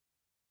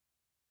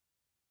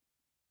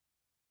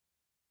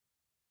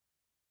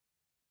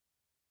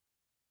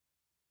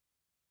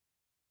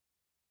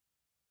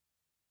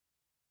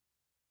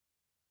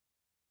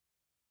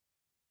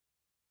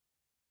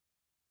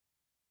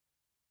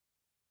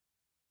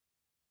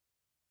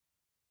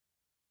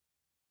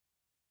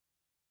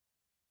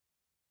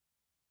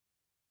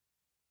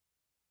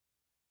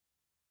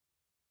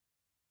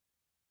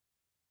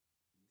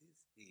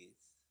 This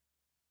is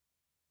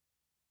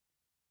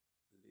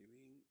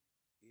living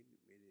in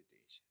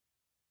meditation.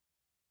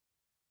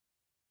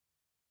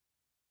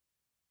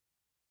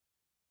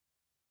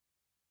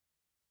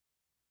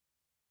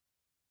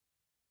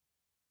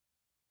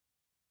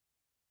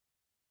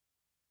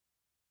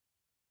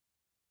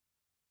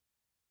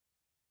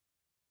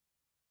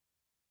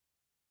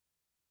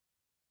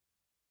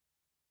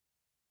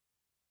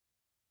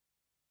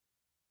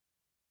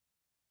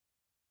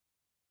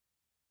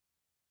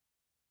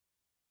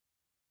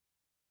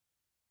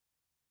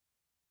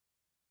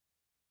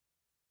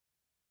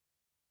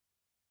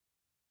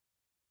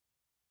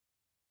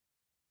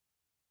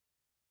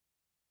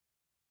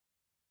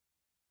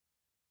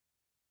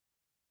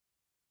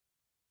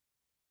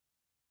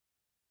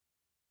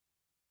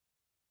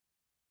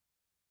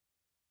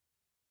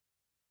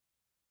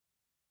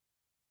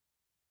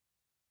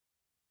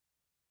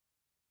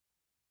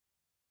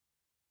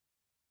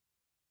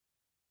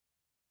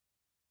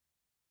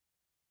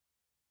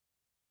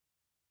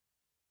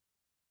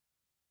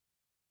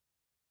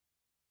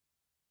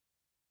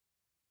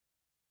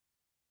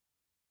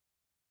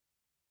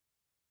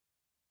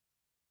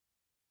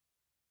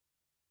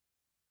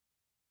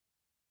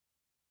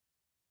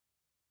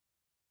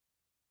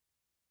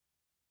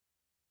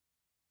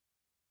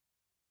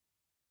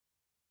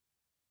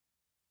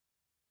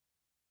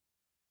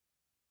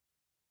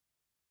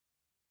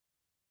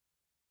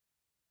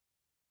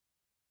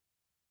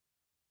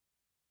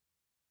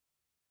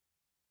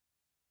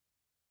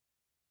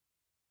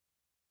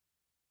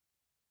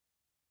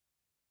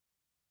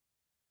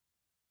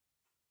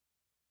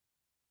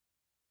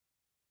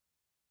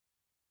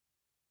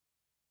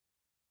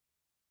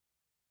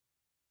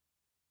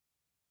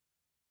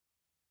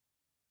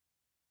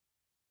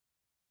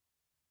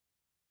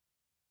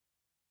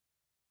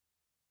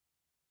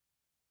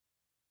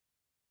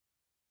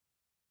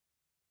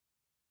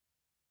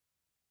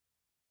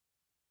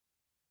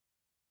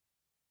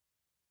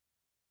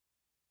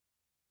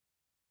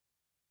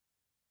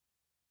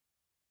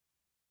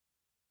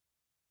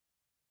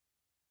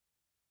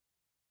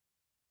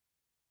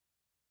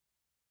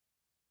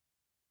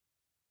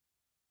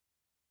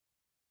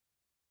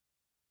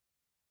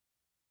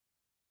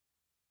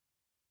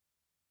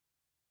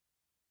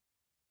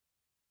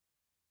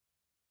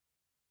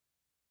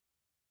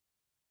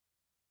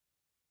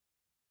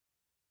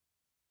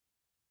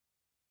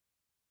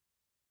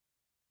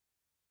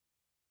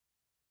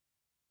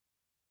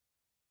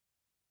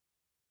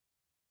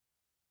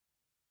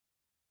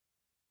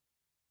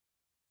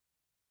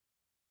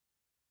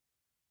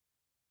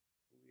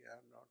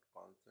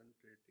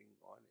 concentrating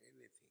on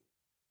anything.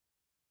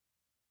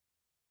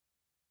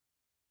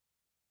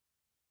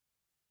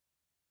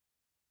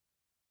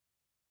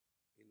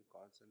 In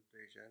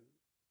concentration,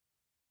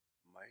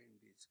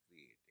 mind is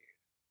created.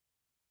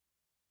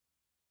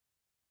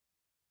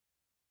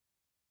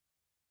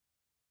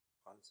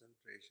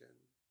 Concentration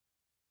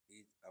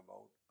is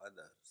about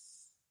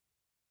others.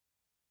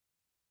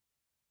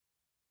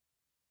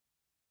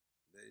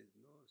 There is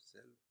no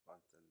self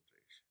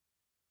concentration,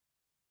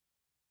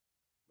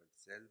 but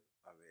self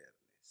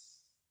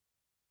awareness.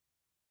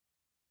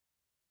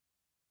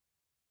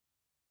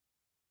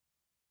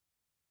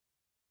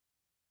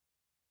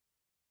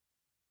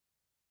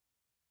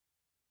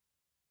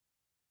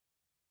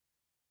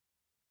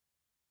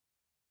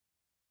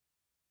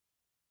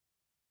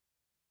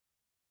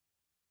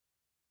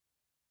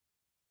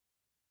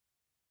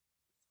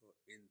 So,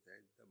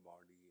 inside the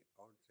body,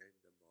 outside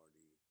the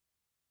body,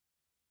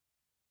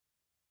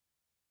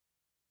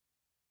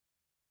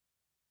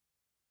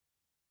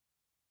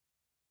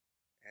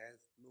 has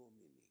no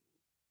meaning.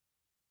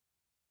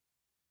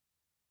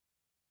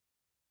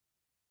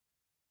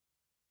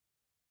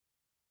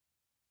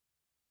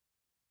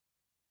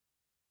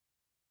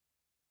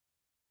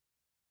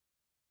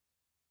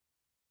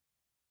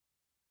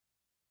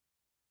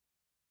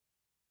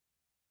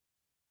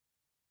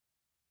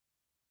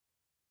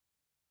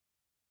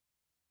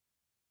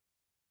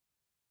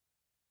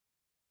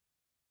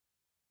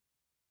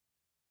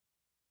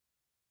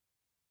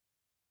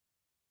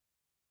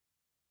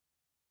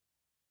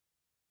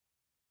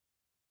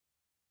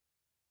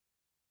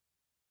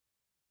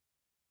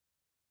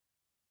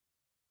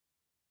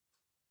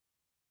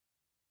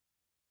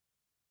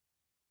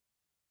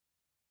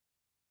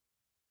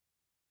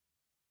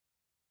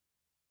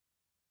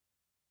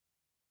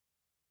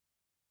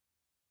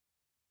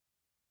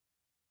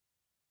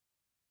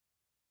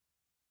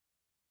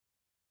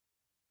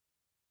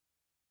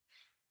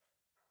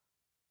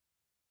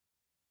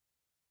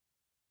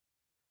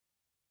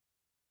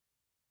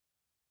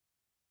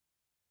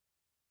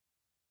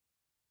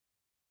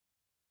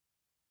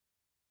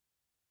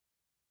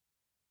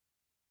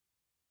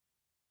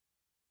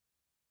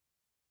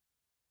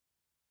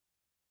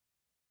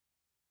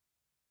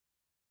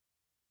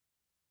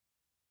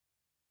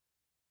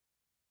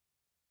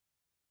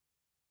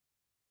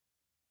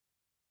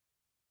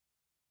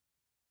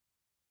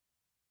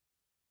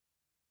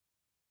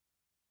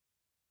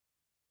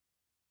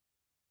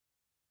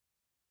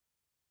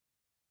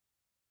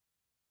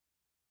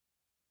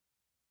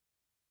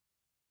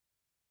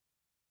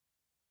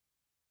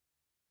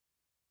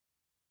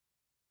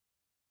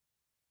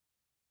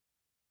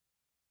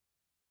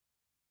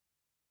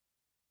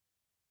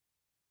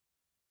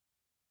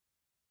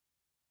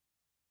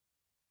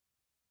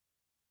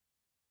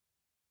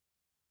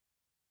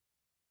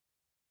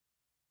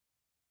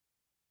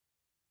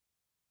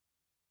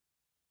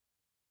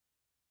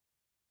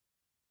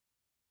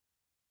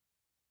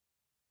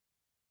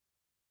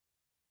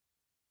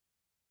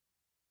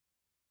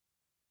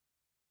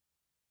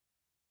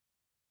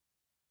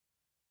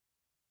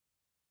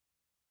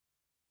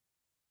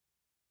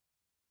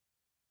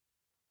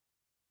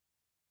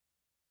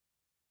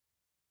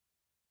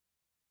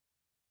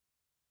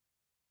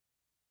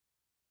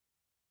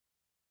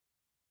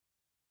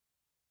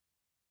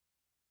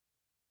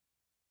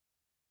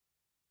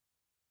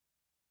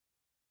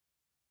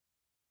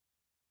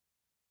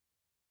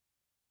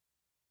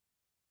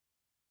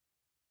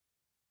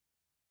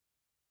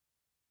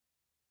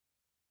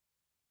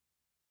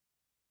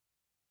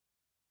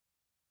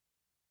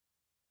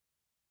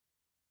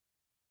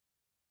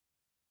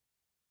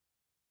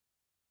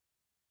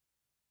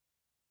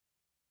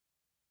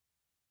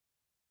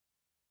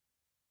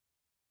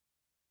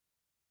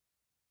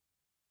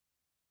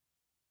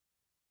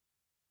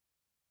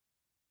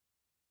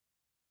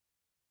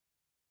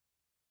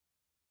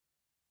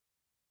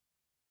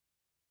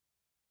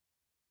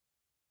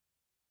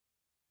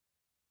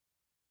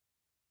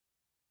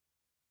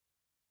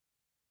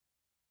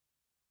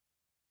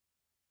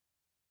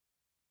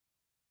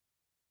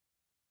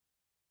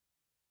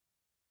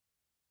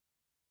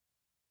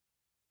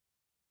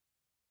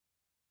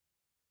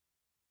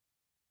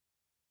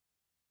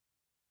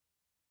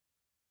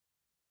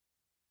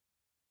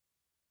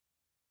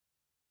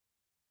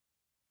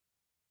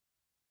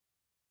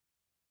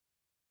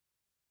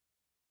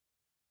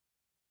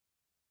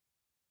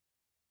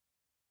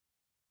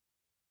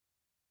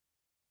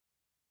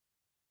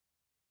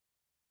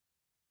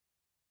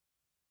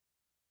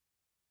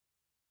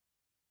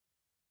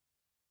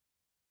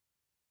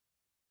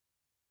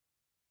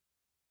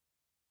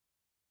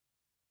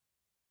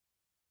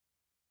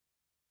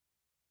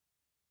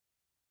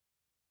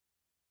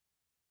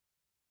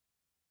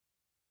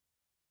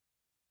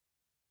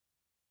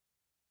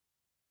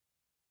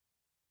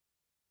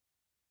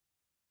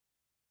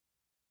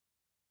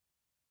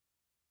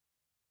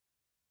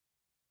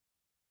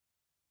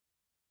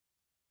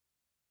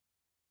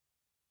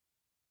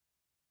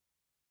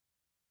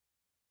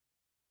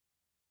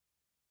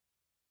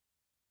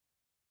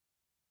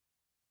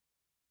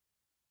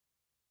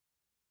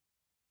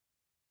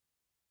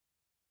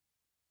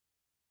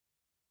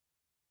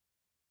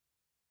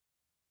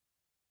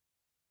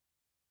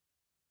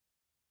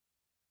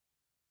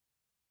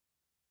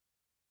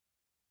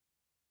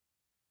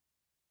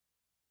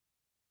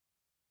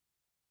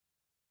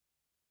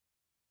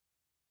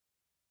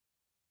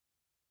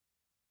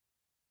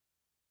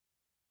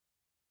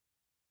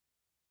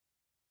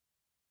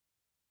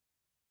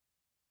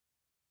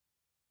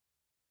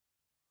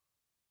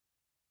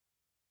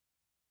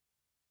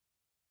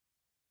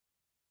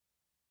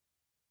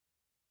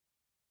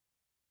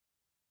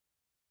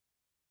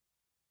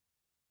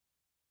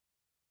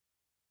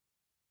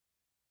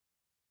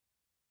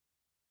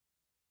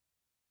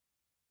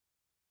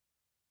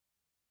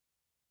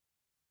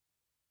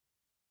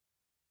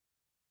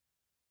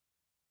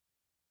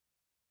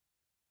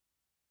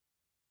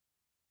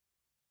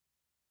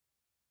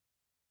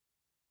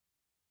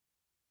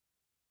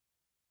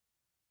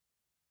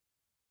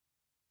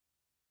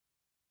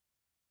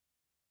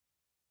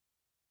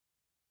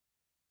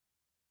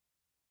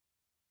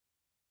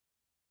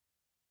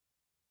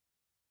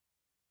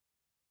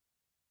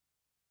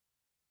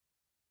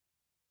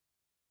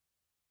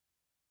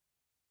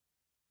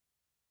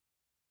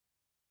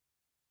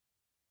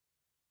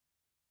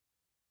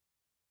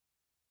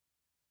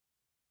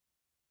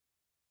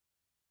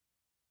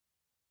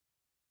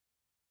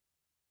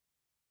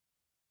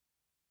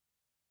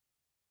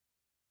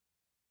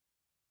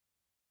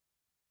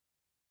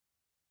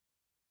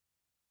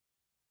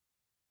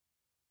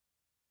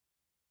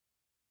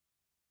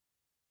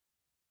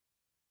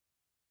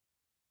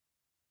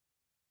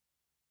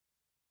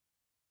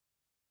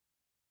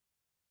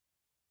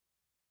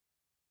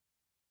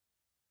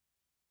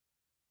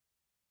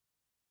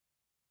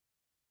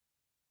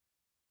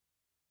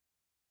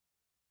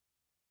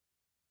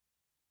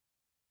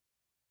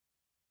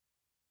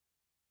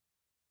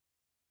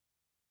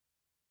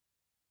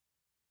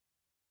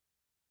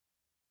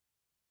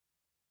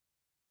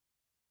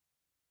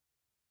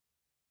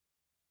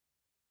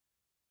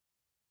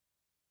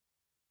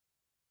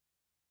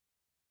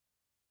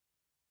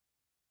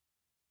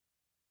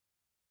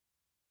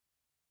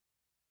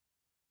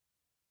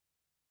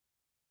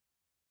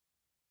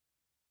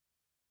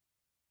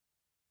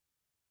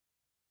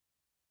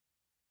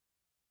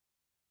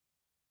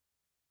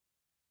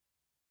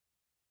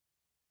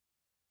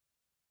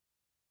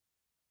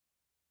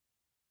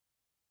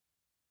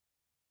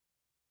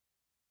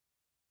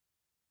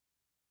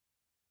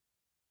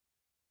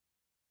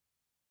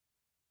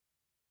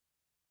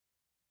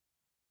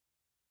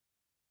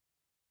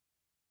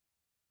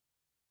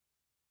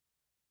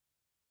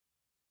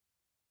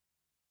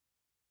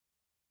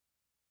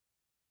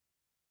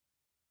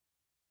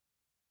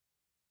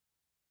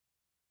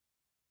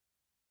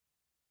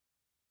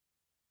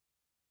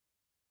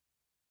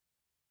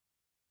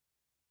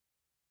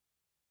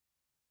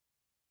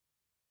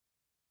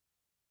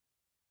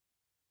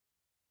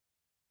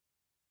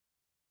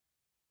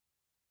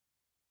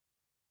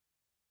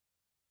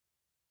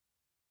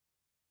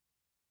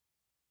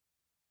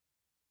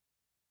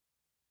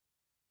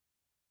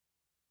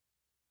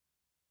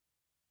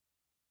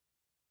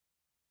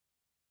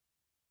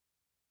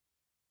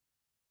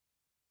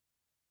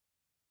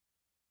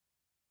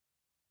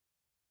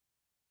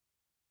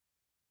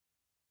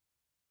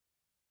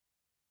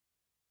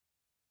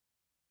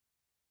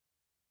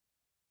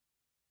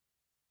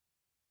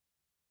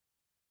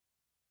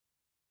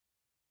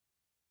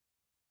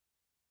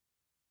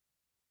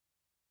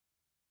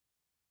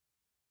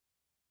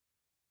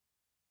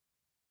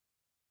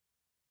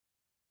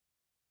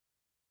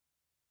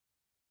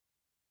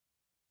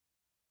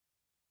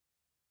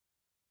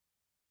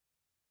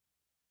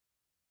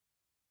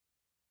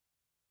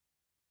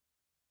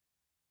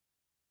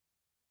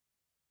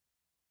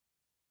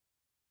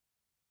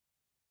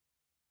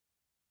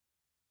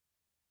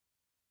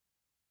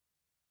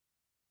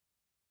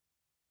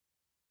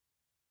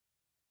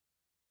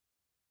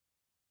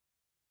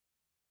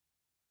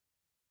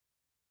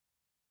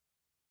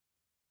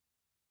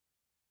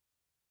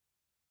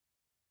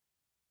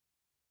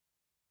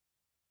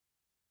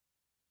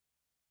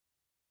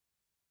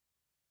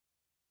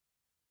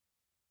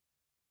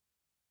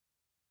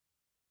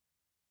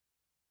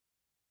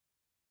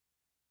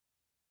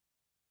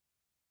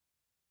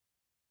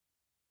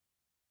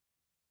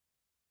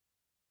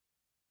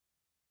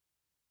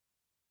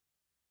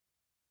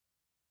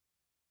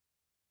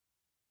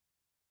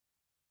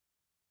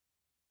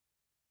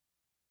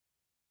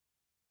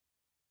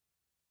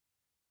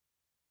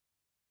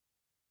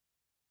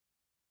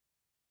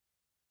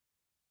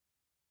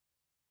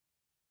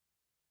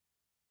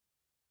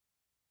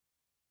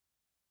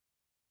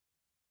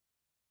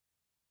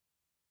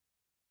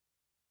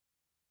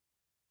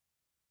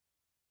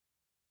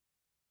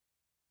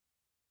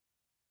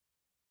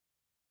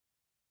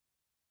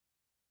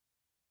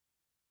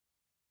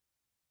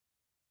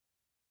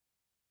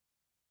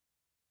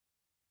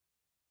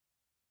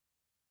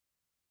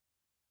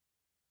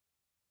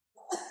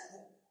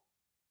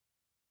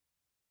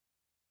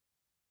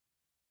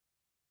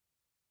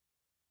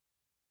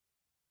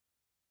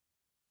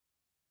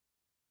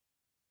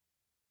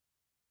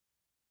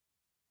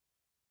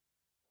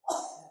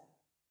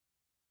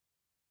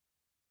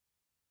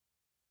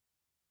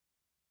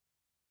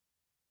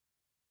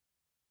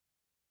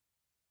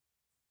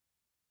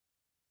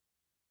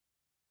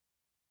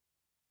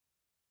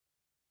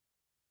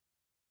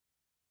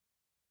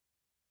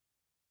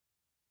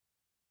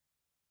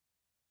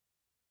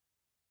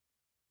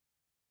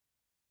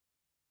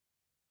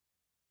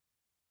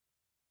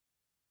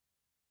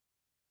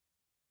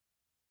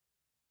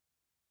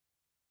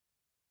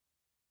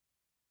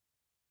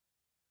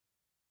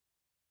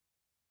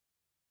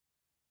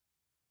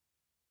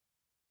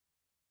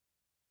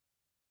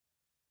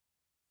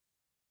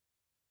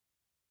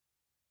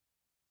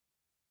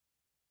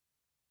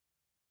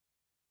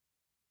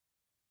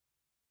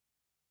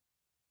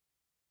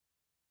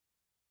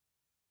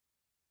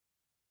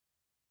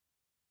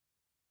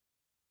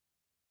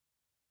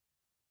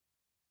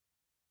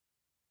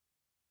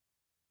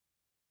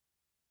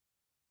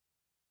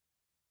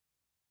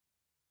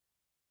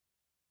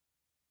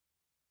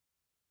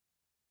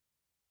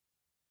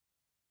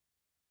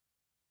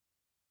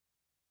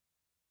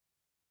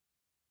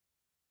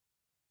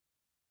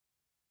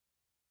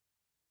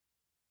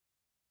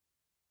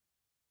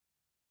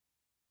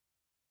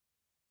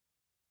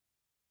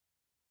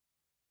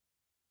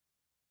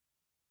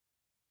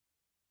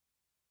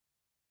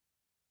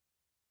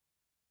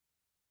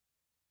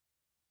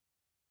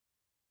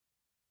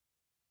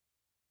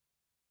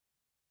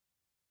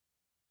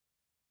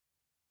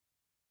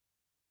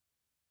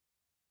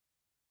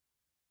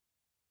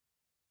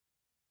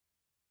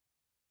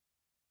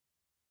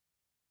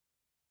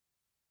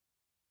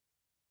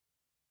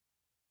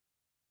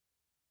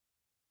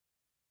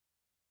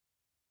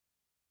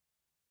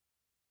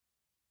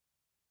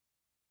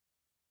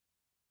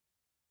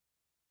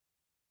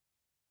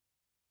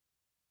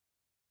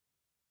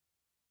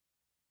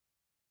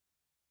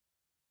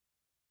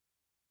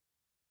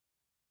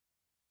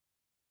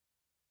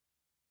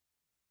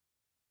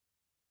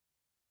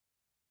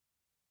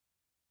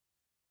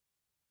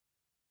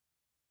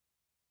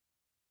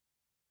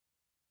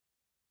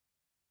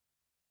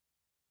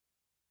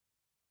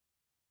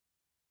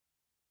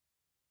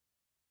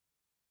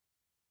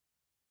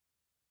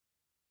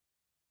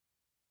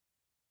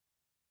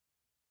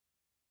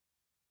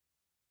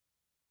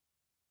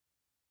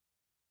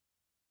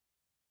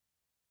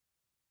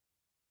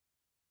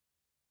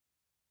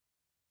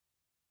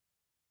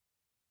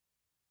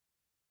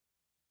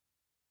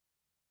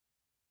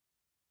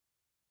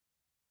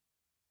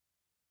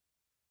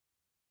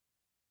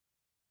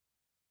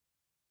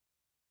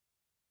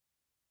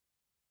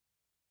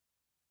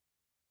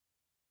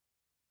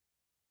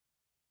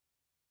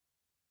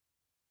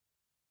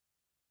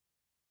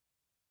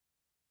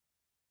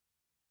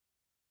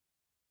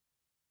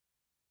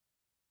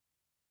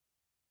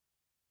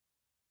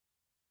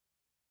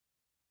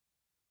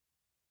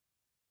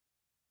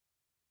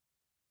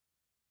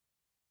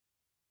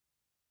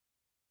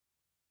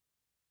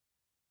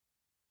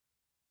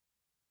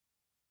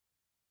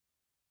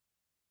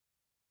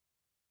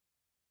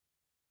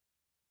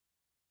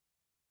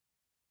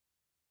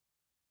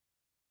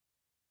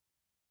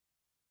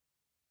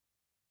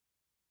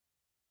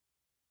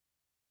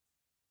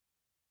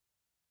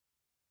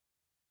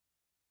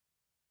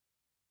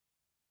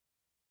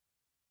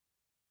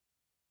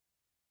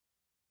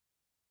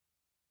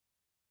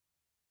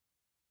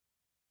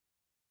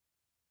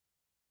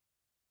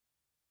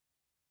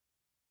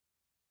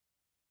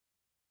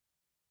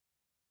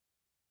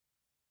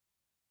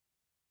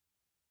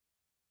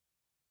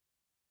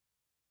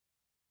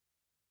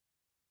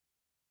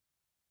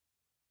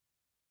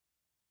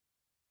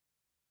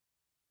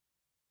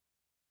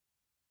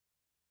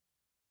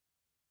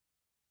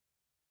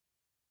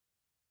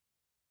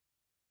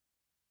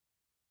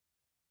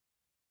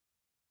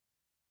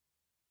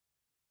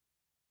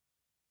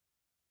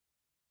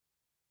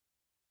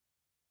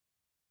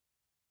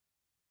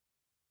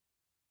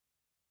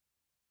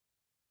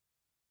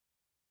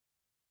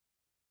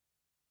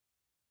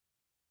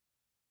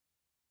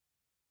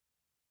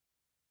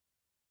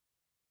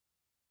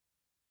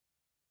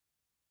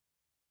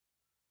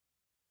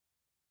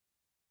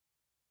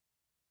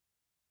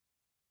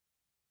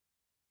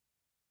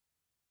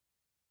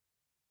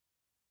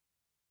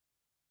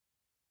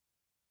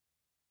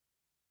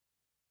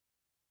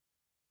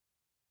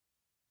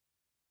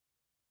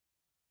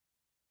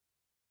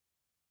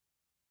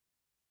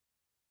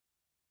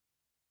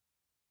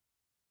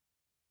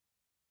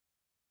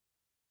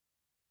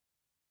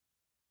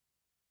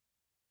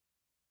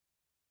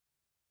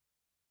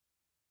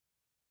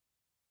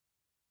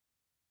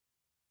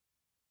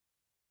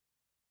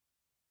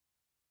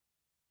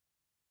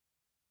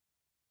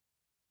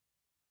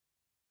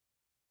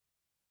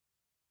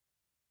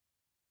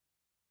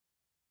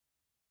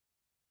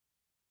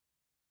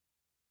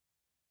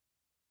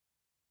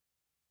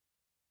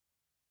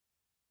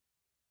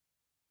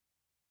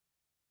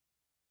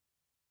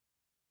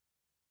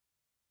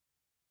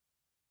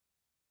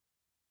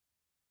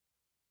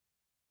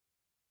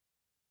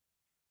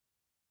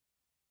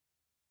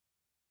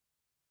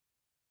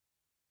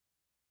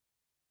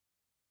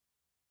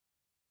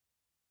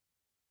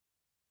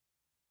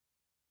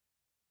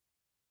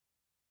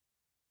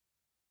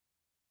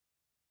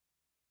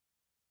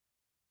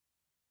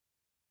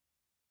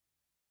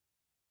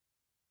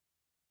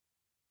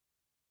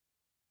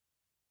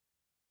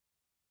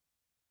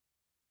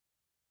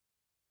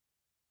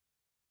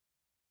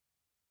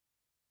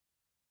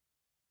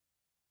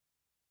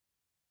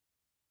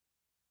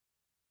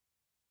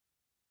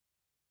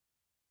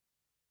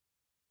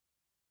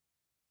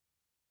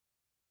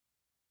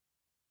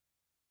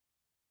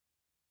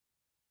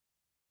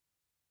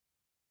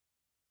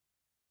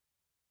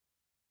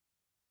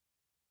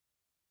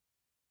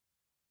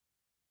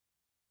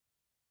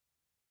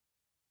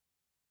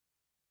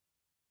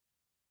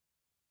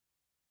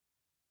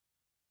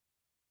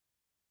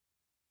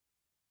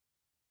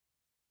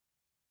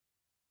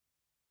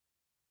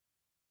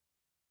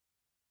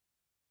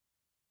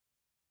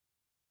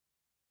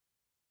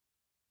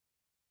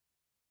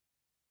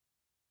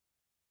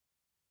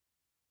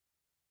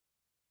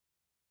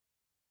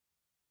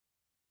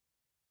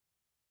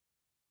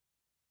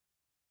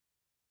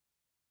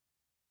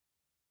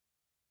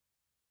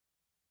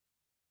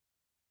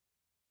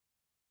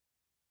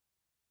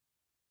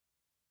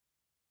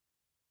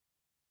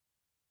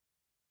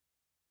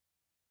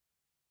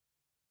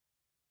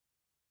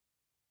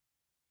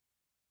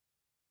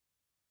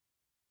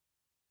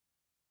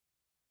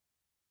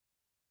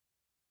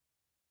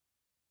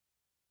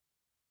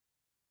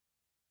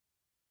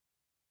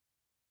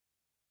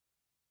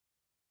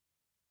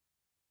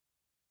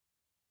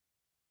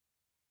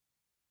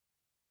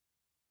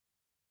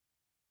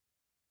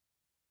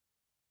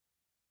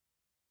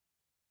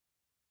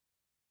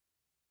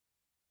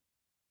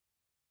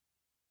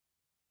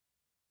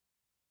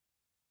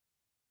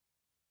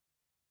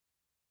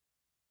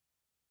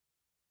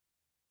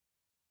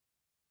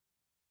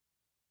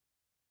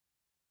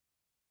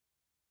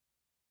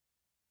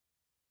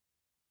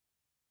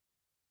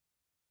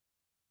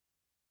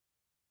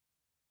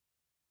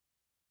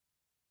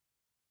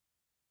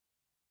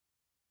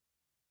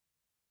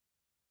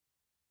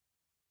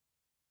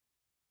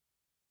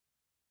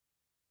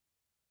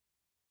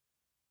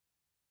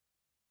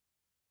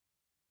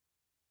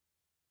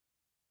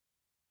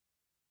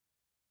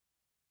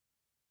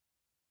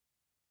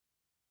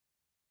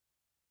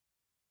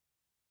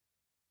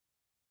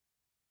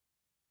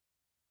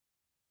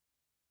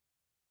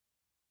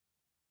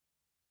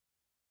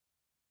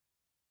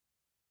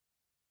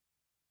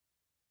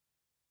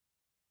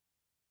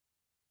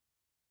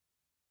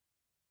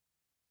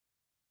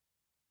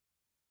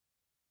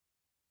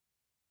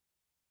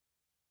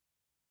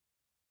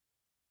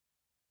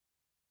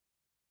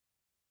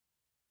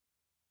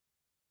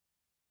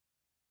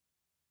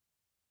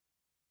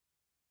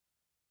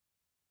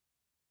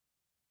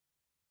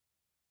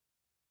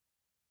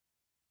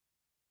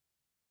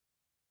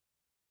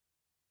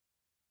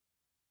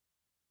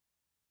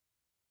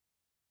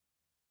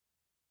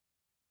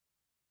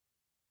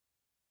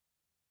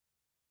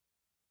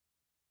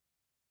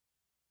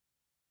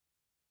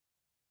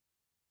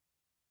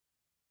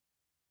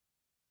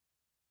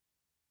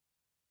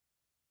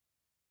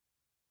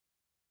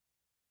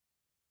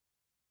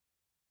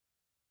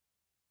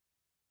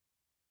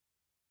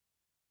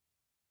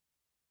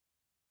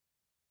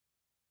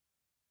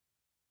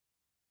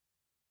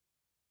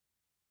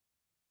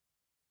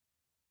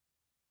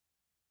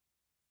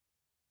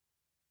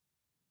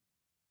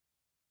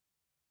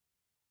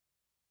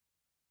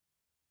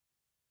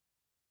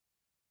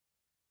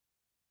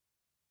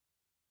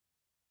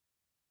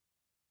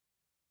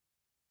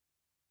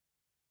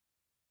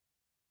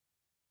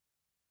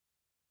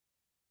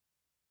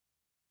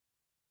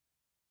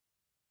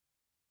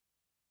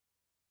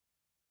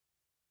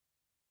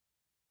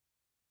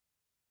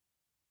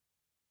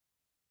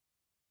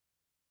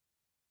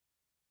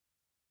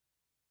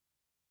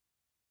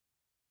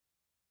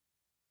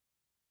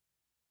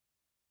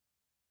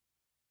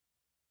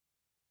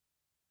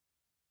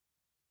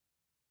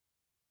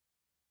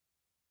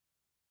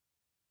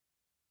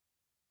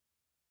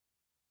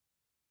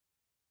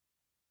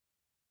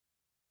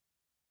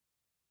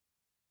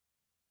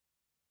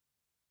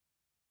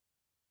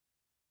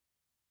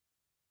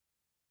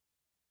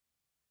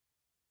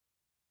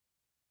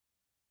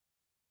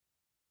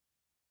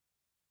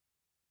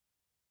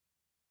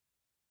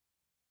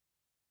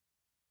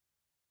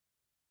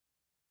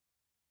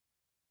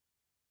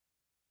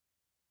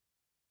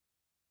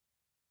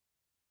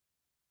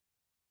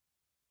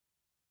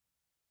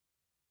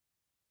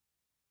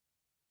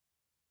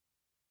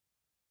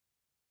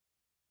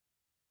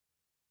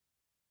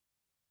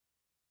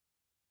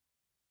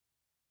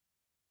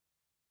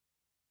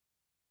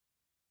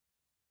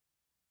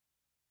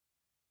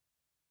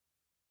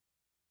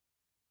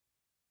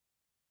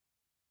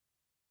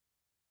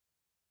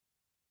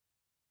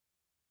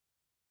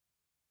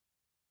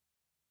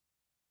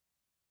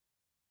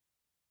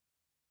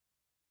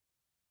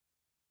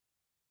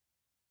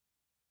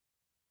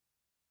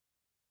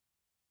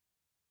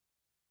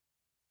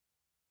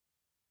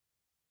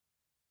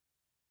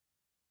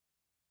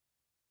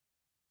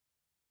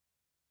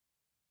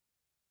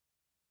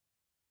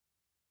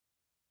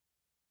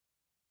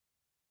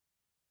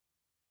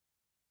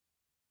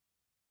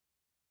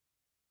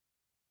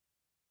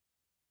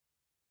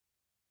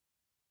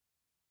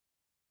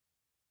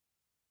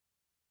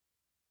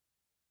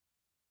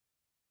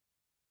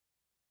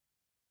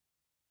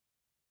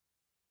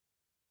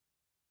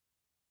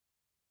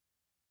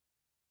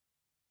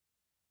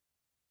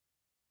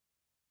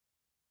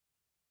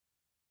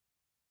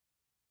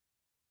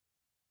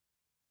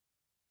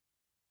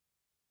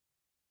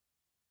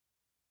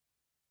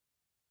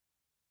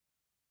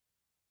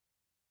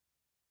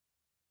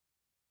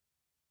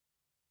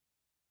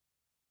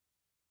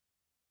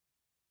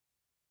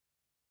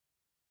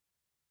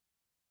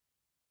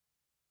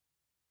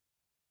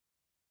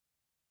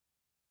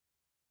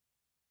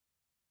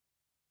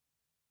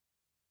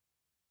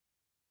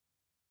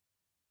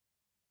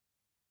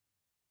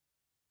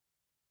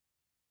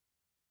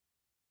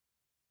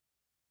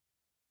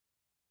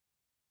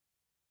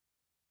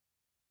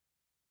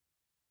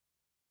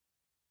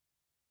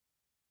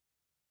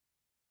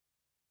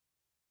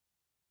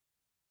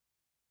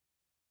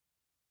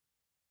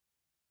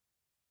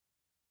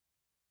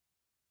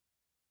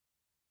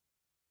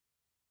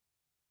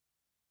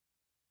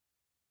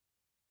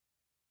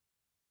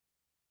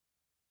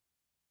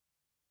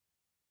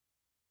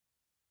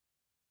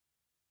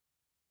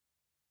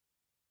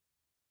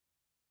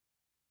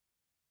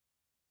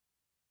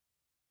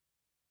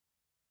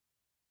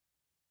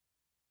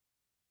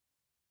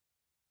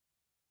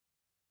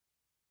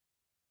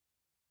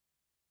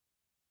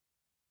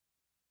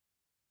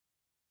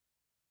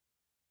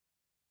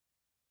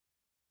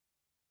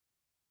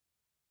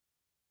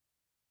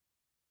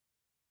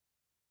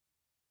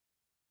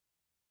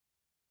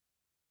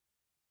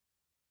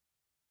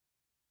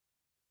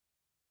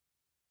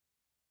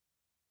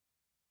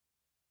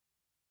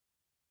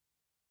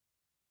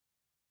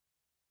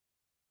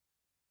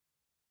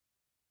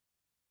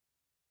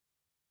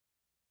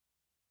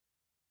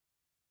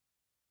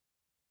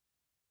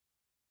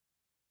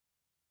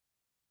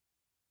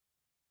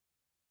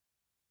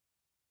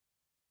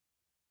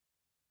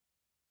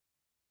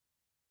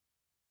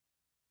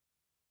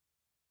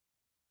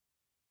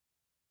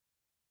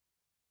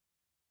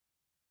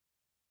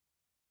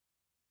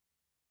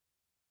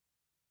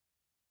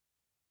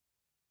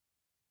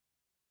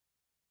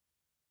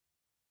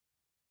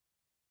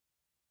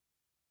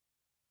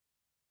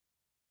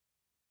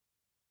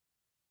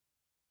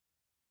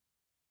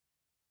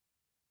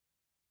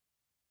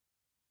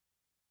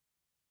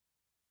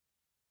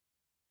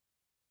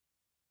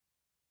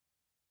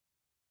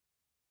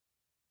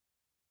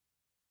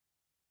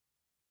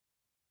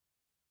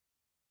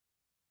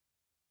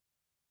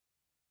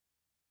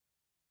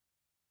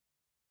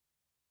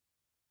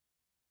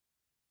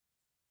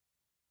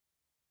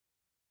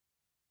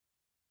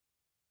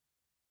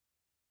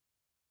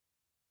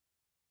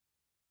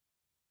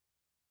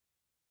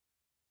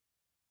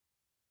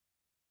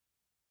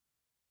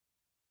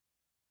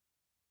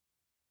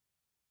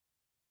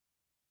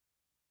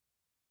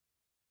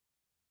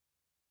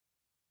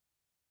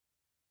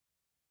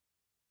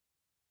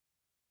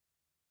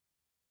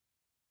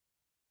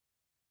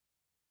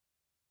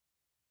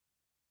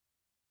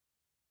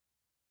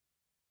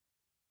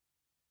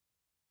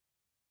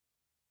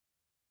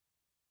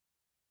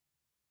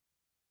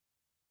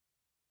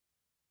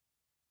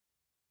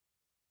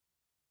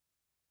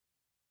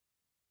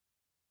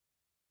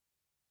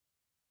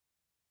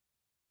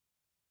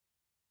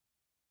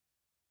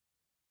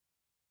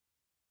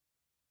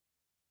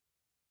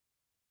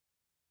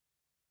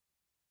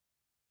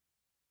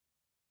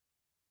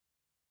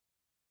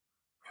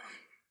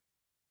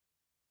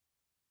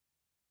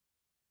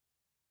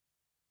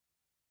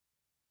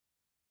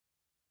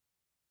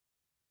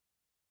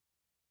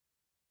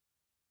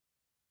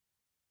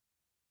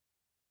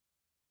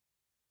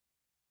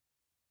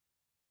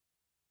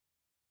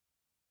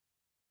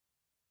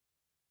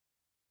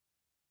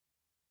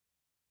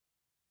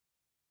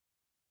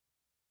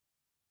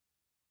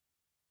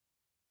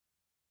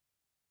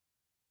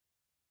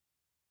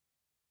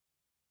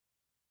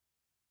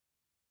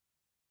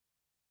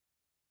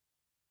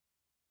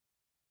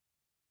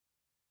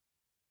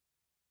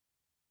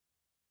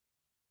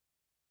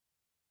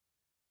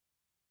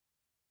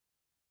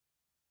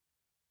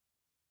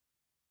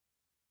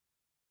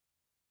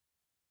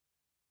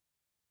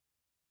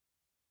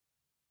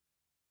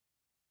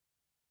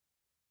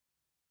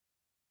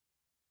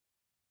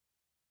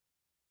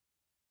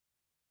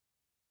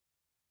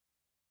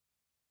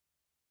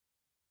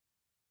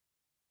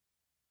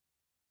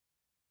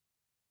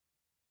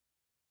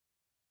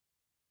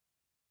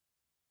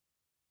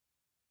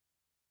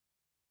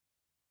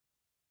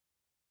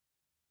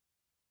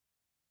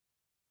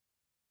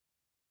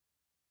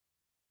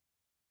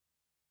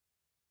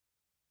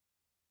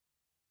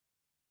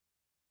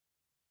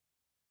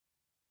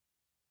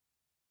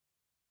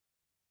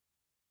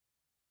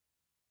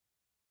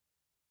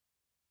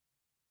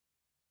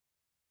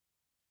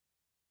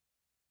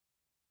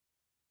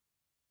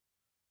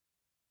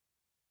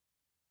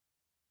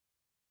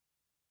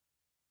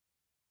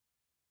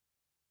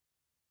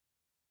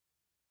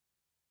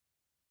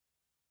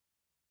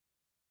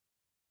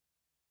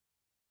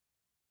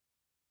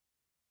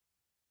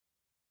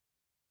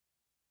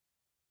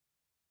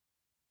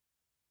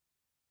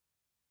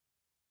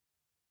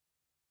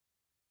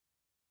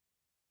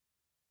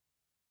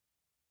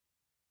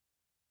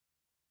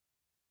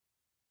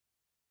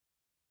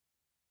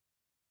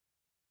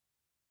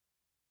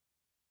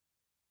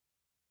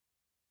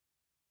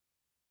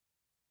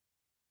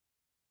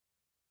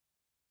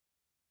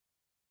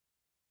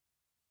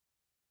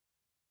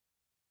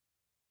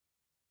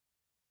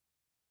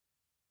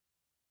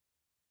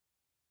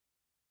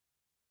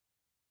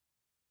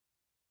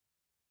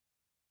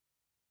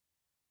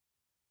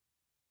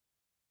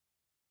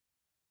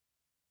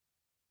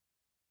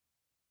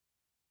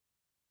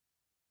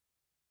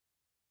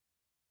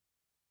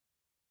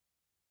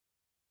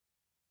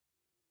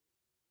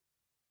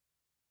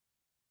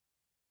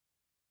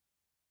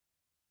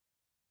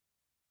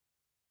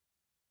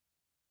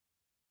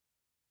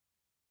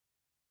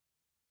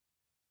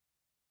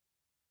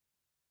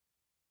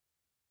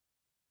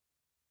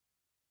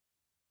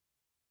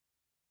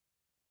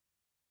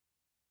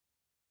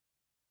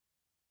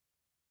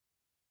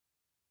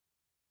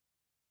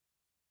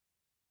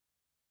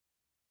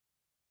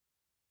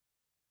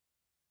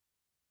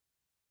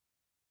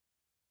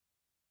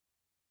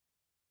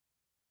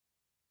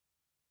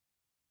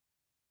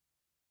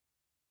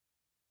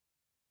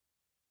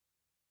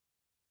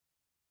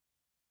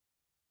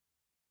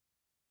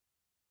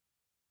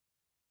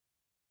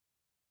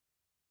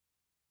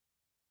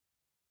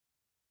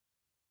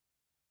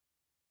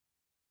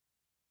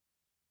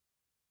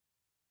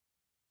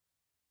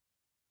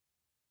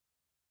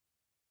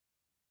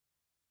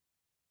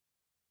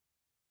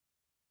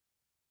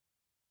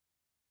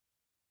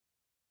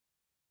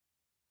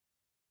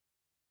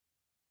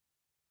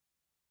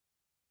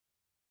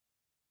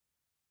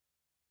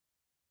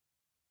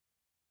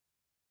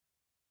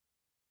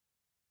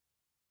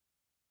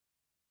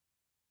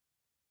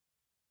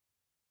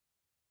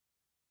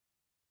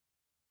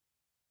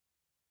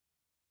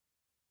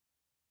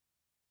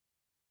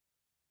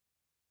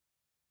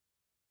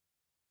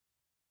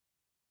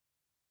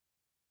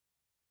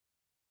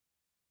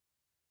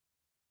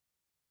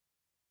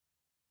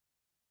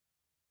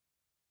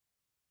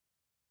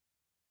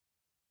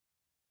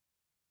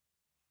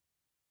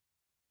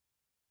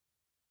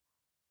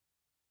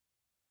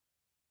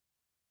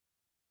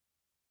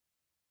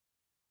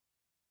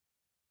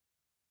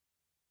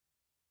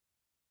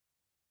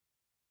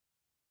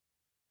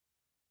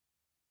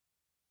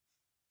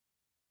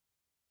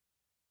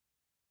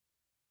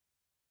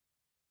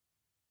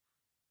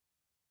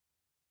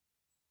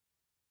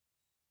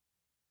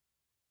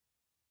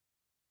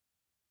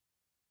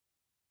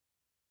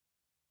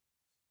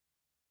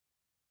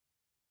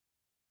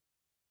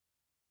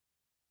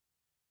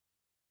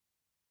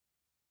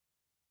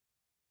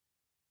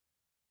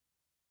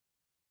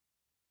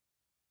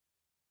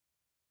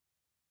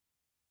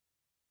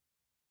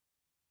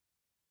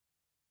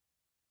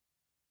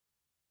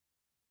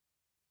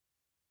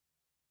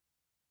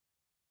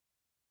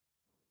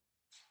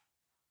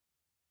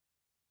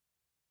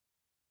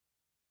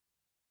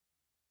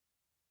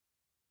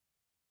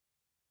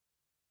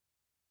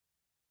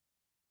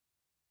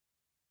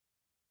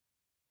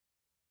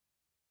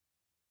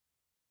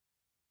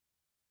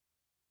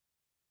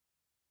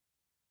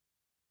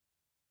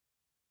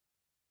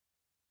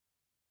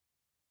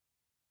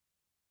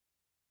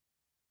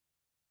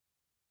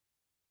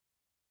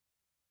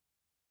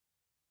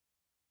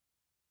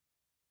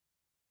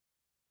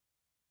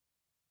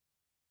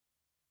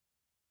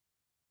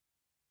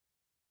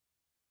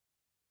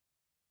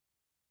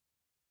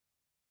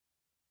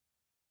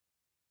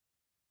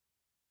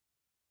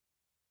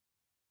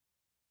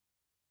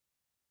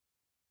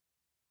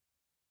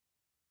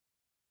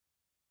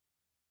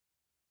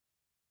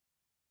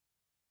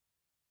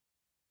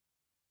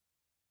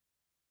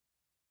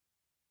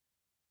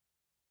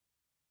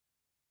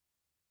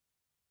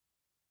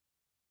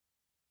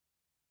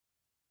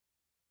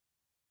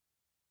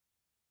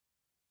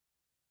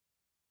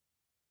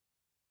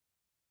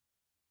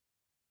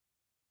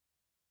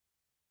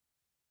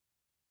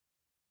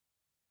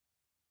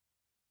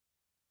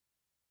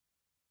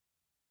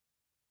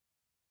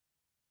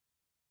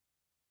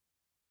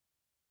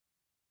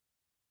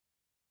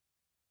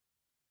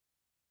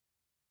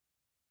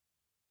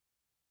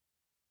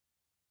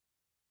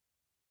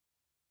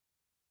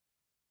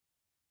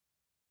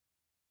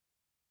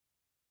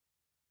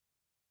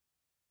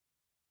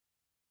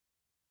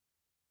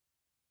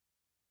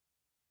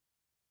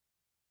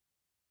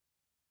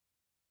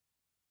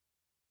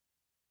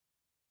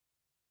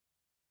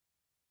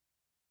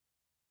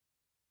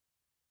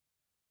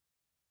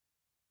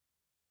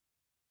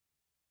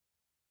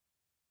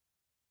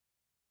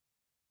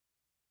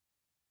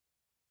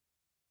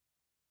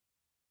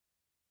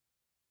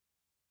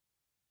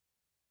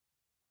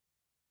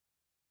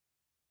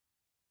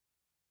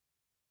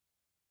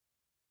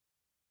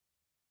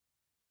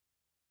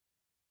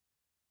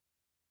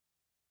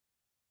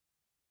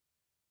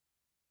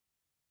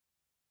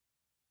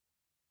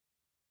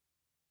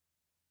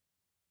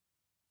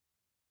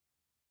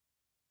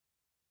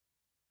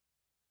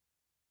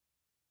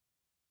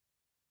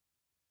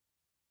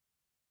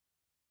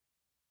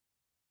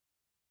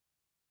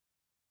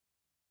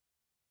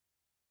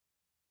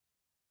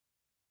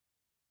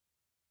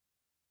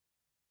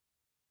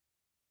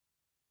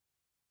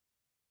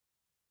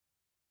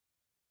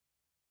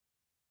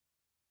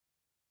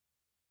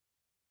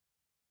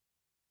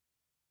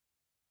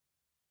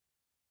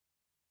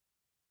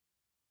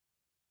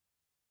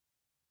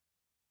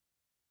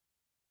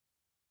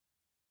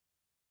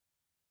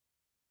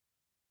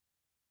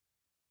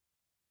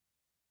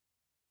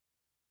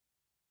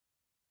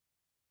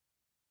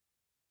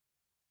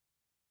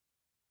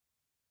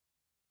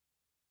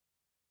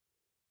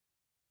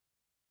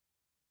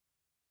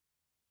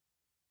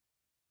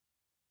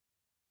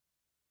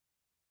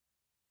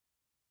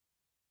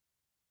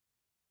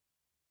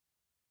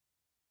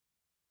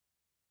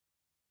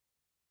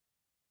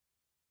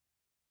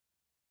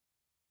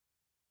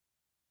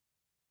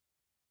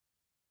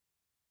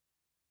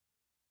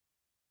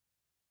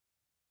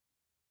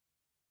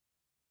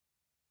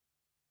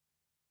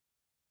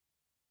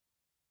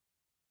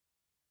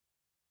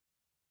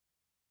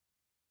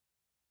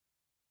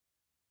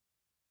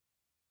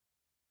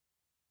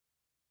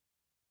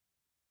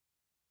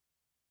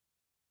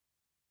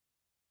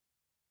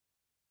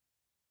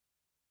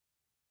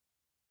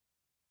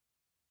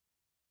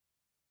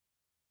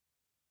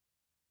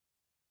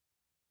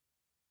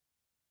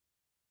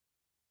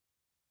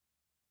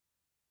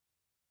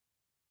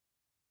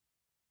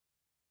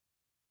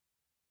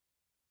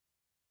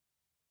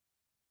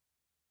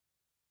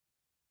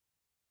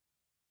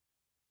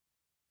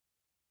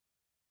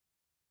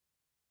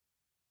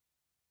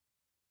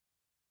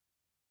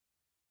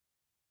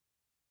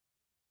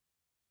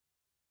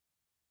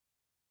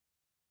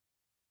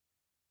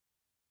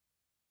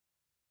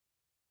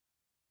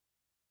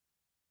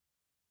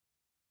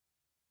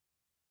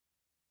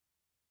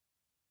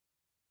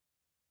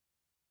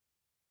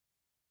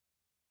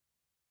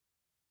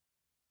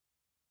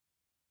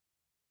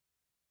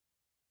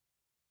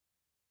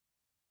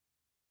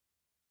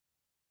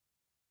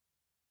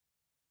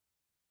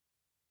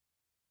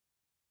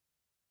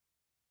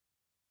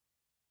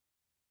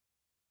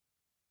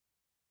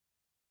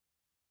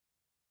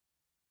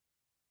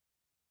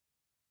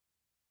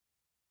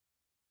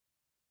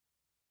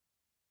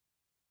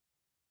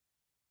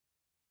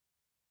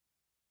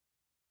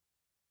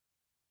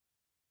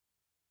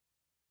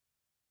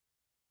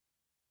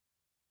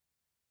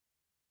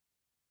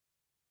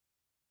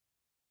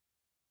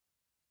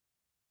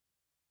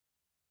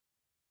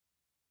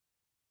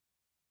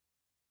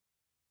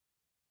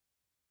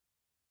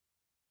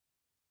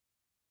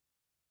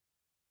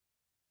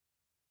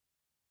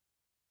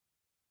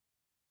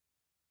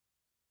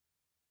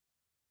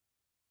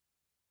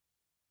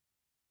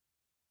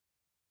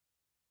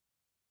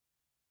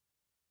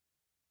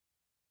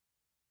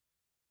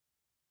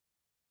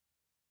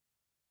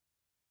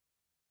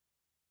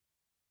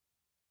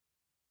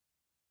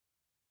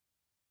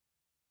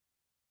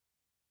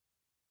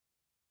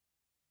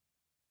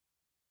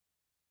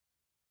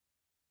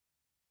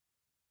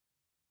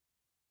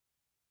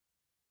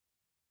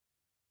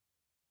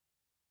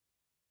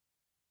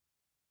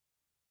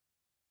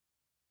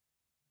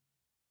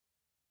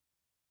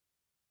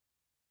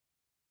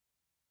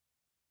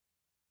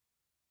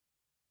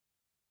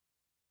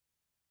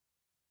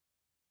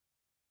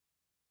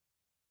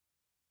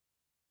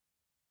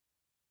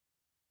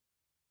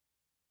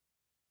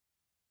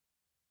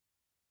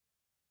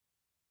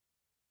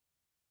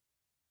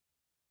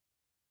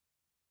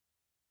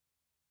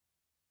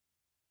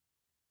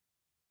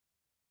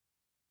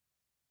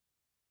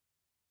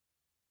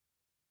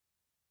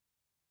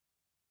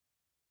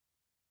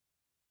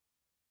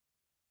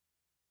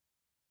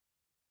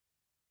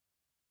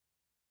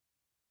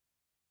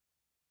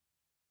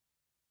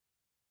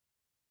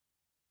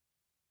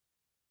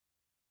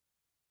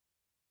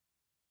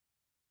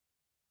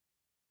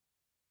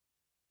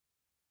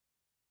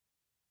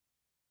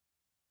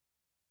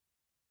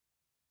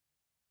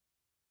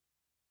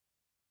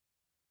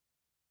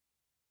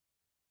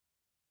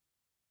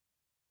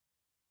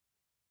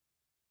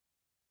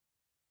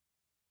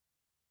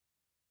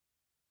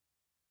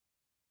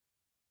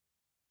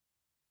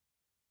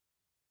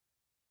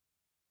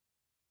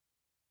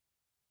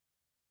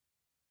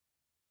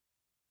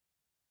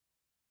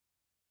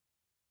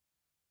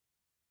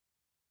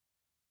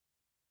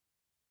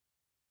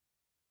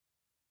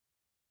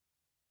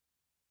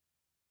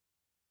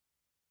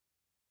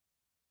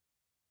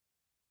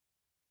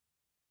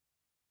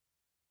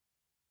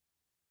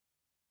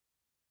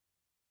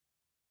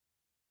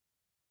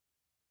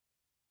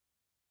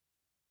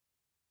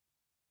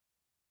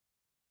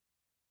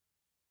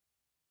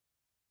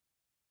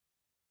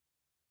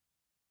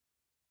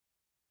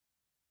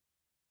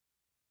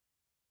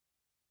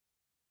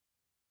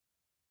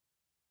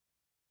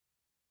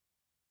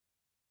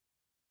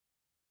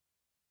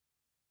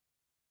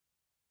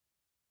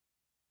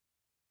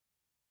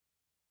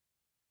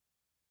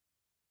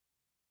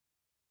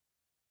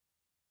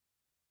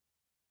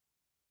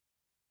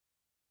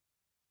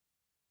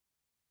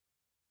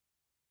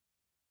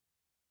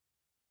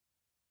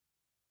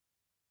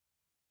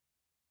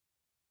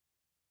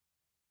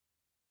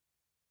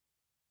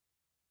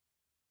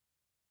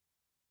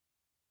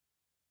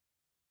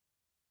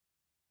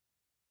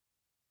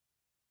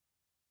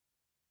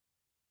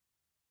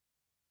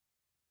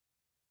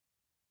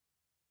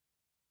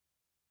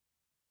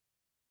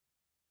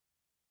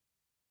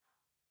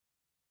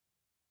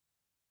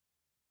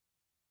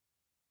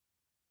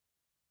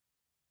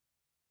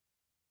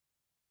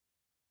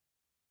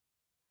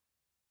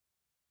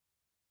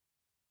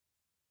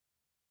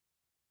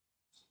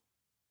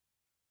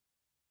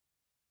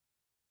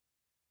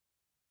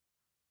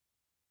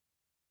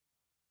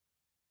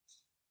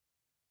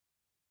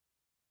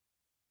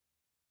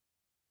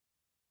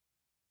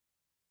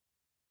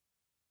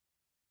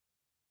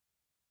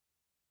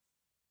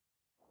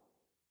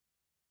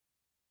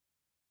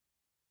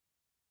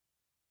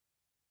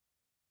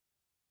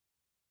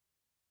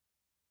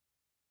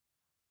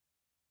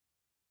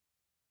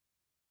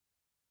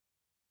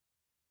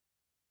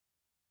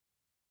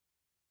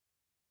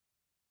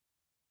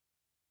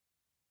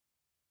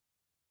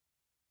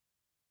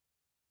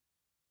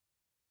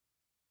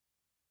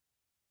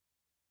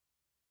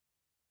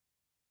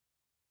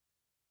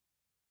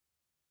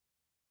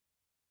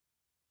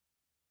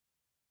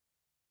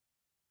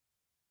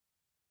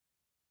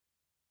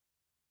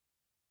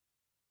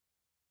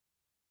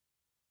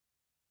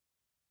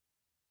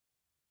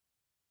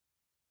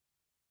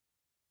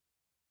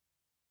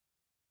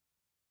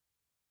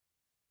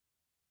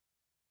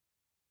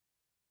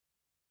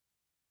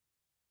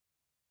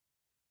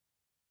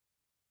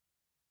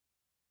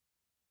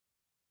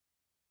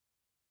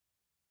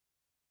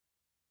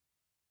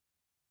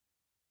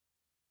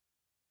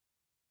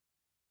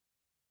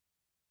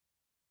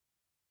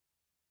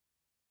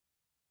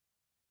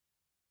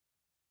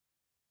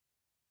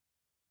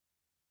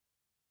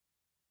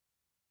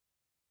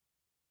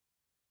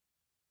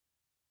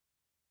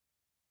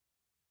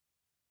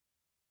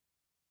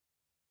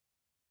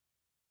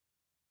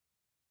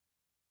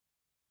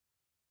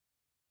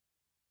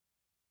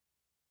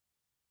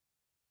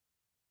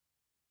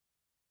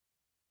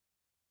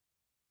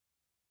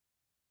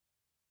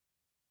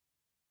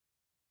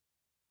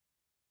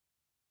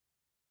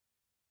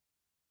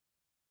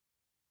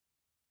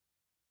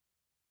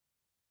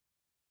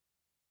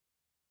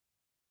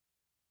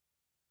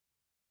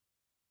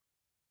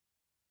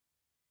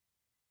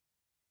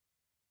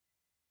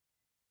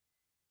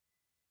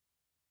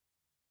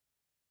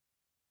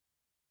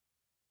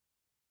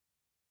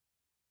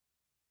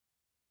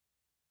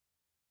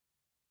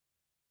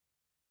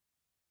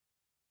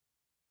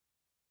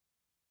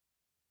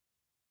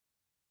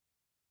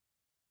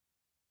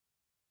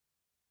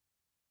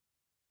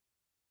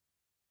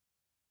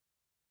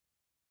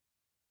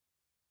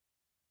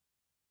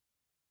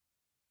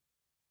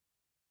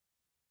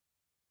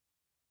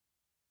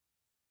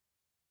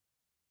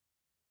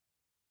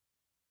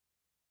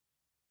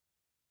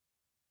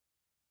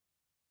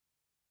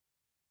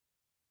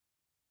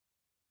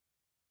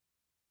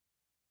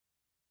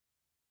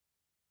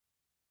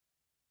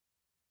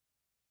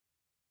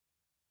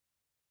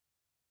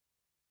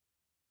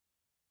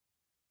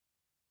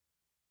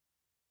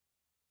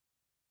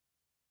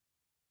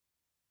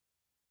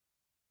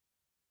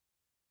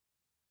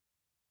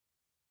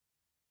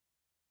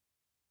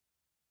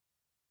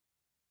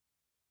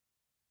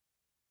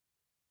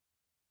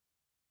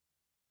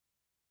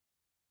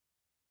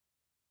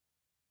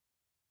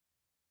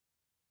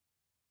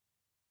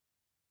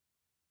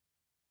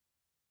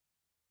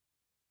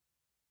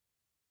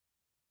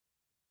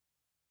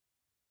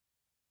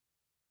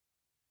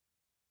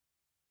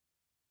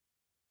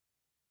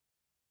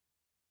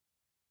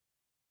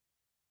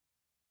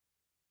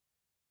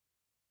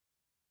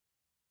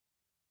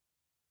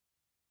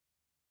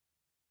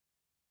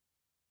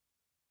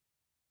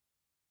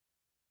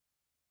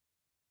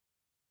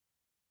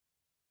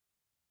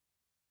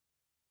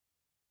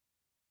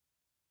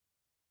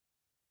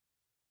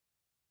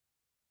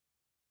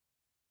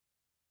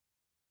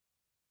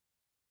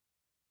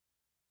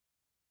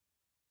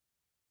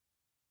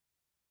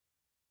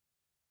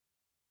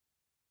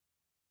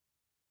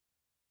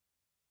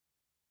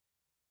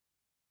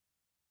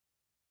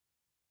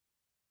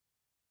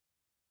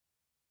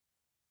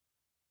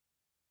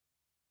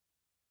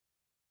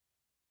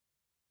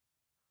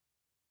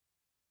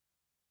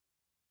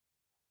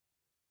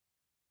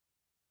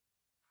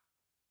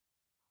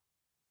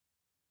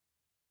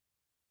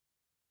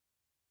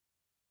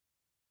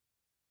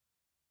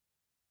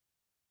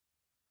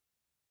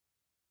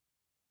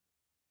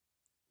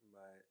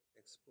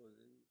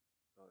 exposing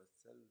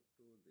ourselves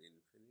to the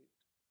infinite,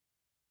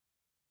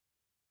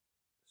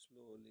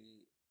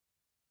 slowly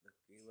the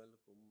Keval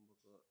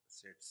Kumbhaka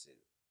sets in.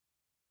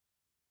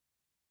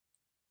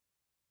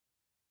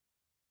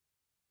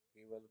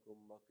 Keval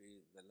Kumbhaka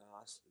is the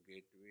last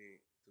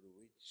gateway through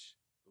which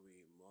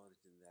we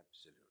merge in the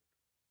Absolute.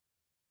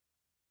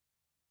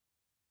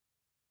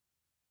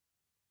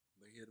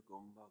 Bahir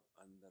Kumbhak,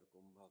 Andar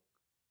Kumbhak,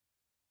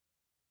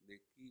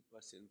 they keep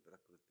us in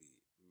Prakriti,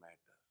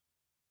 matter.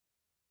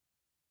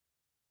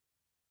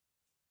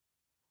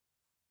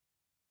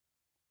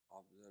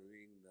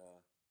 Observing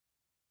the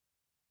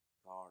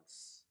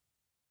thoughts,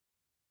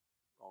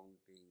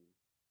 counting,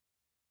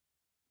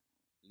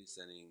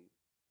 listening,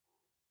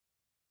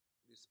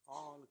 this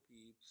all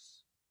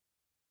keeps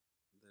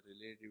the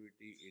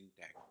relativity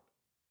intact.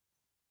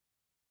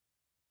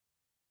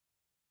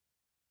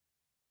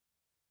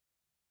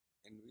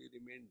 And we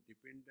remain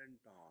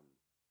dependent on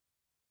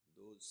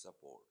those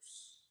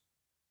supports.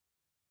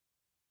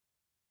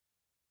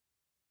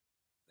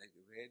 Like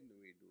when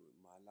we do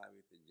mala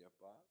with the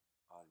japa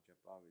or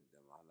japa with the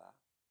mala,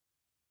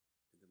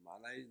 if the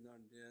mala is not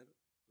there,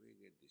 we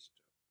get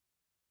disturbed.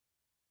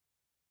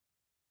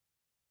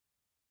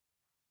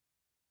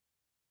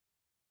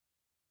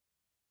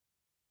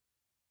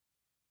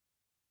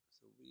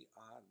 So we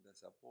are the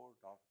support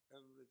of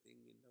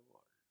everything in the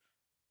world,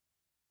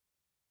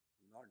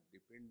 not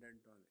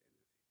dependent on anything.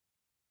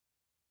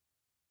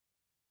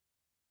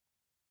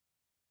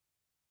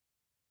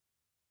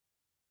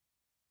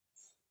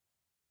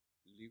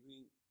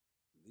 Living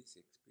this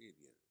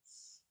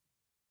experience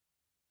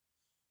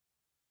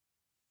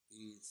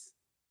is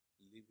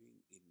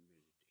living in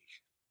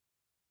meditation.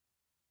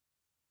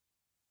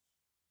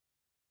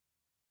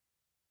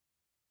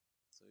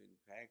 So, in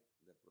fact,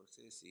 the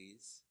process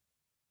is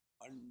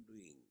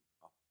undoing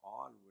of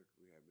all what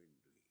we have been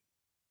doing.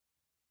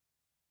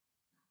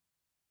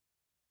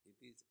 It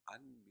is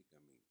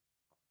unbecoming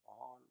of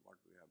all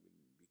what we have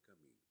been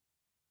becoming.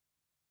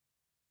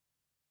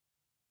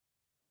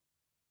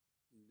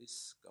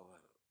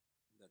 Discover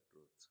the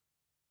truth.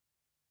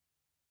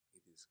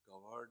 It is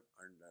covered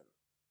under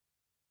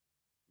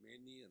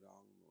many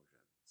wrong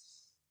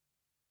notions.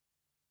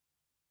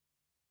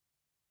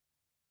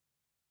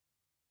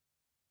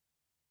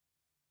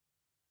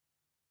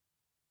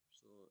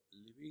 So,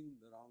 living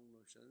the wrong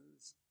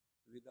notions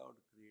without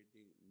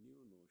creating new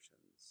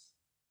notions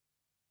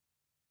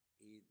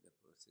is the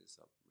process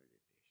of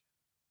meditation.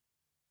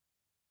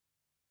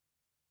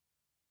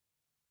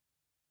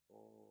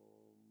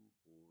 Om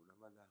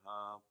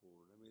Purnamadaha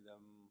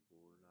Purnamidam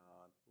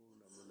Purnat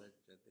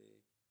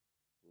Purnamudachyate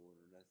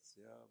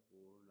Purnasya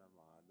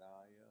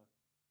Purnamadaya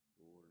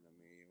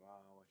Purnameva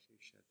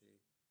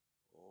Vashishyate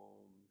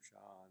Om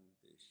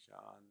Shanti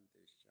Shanti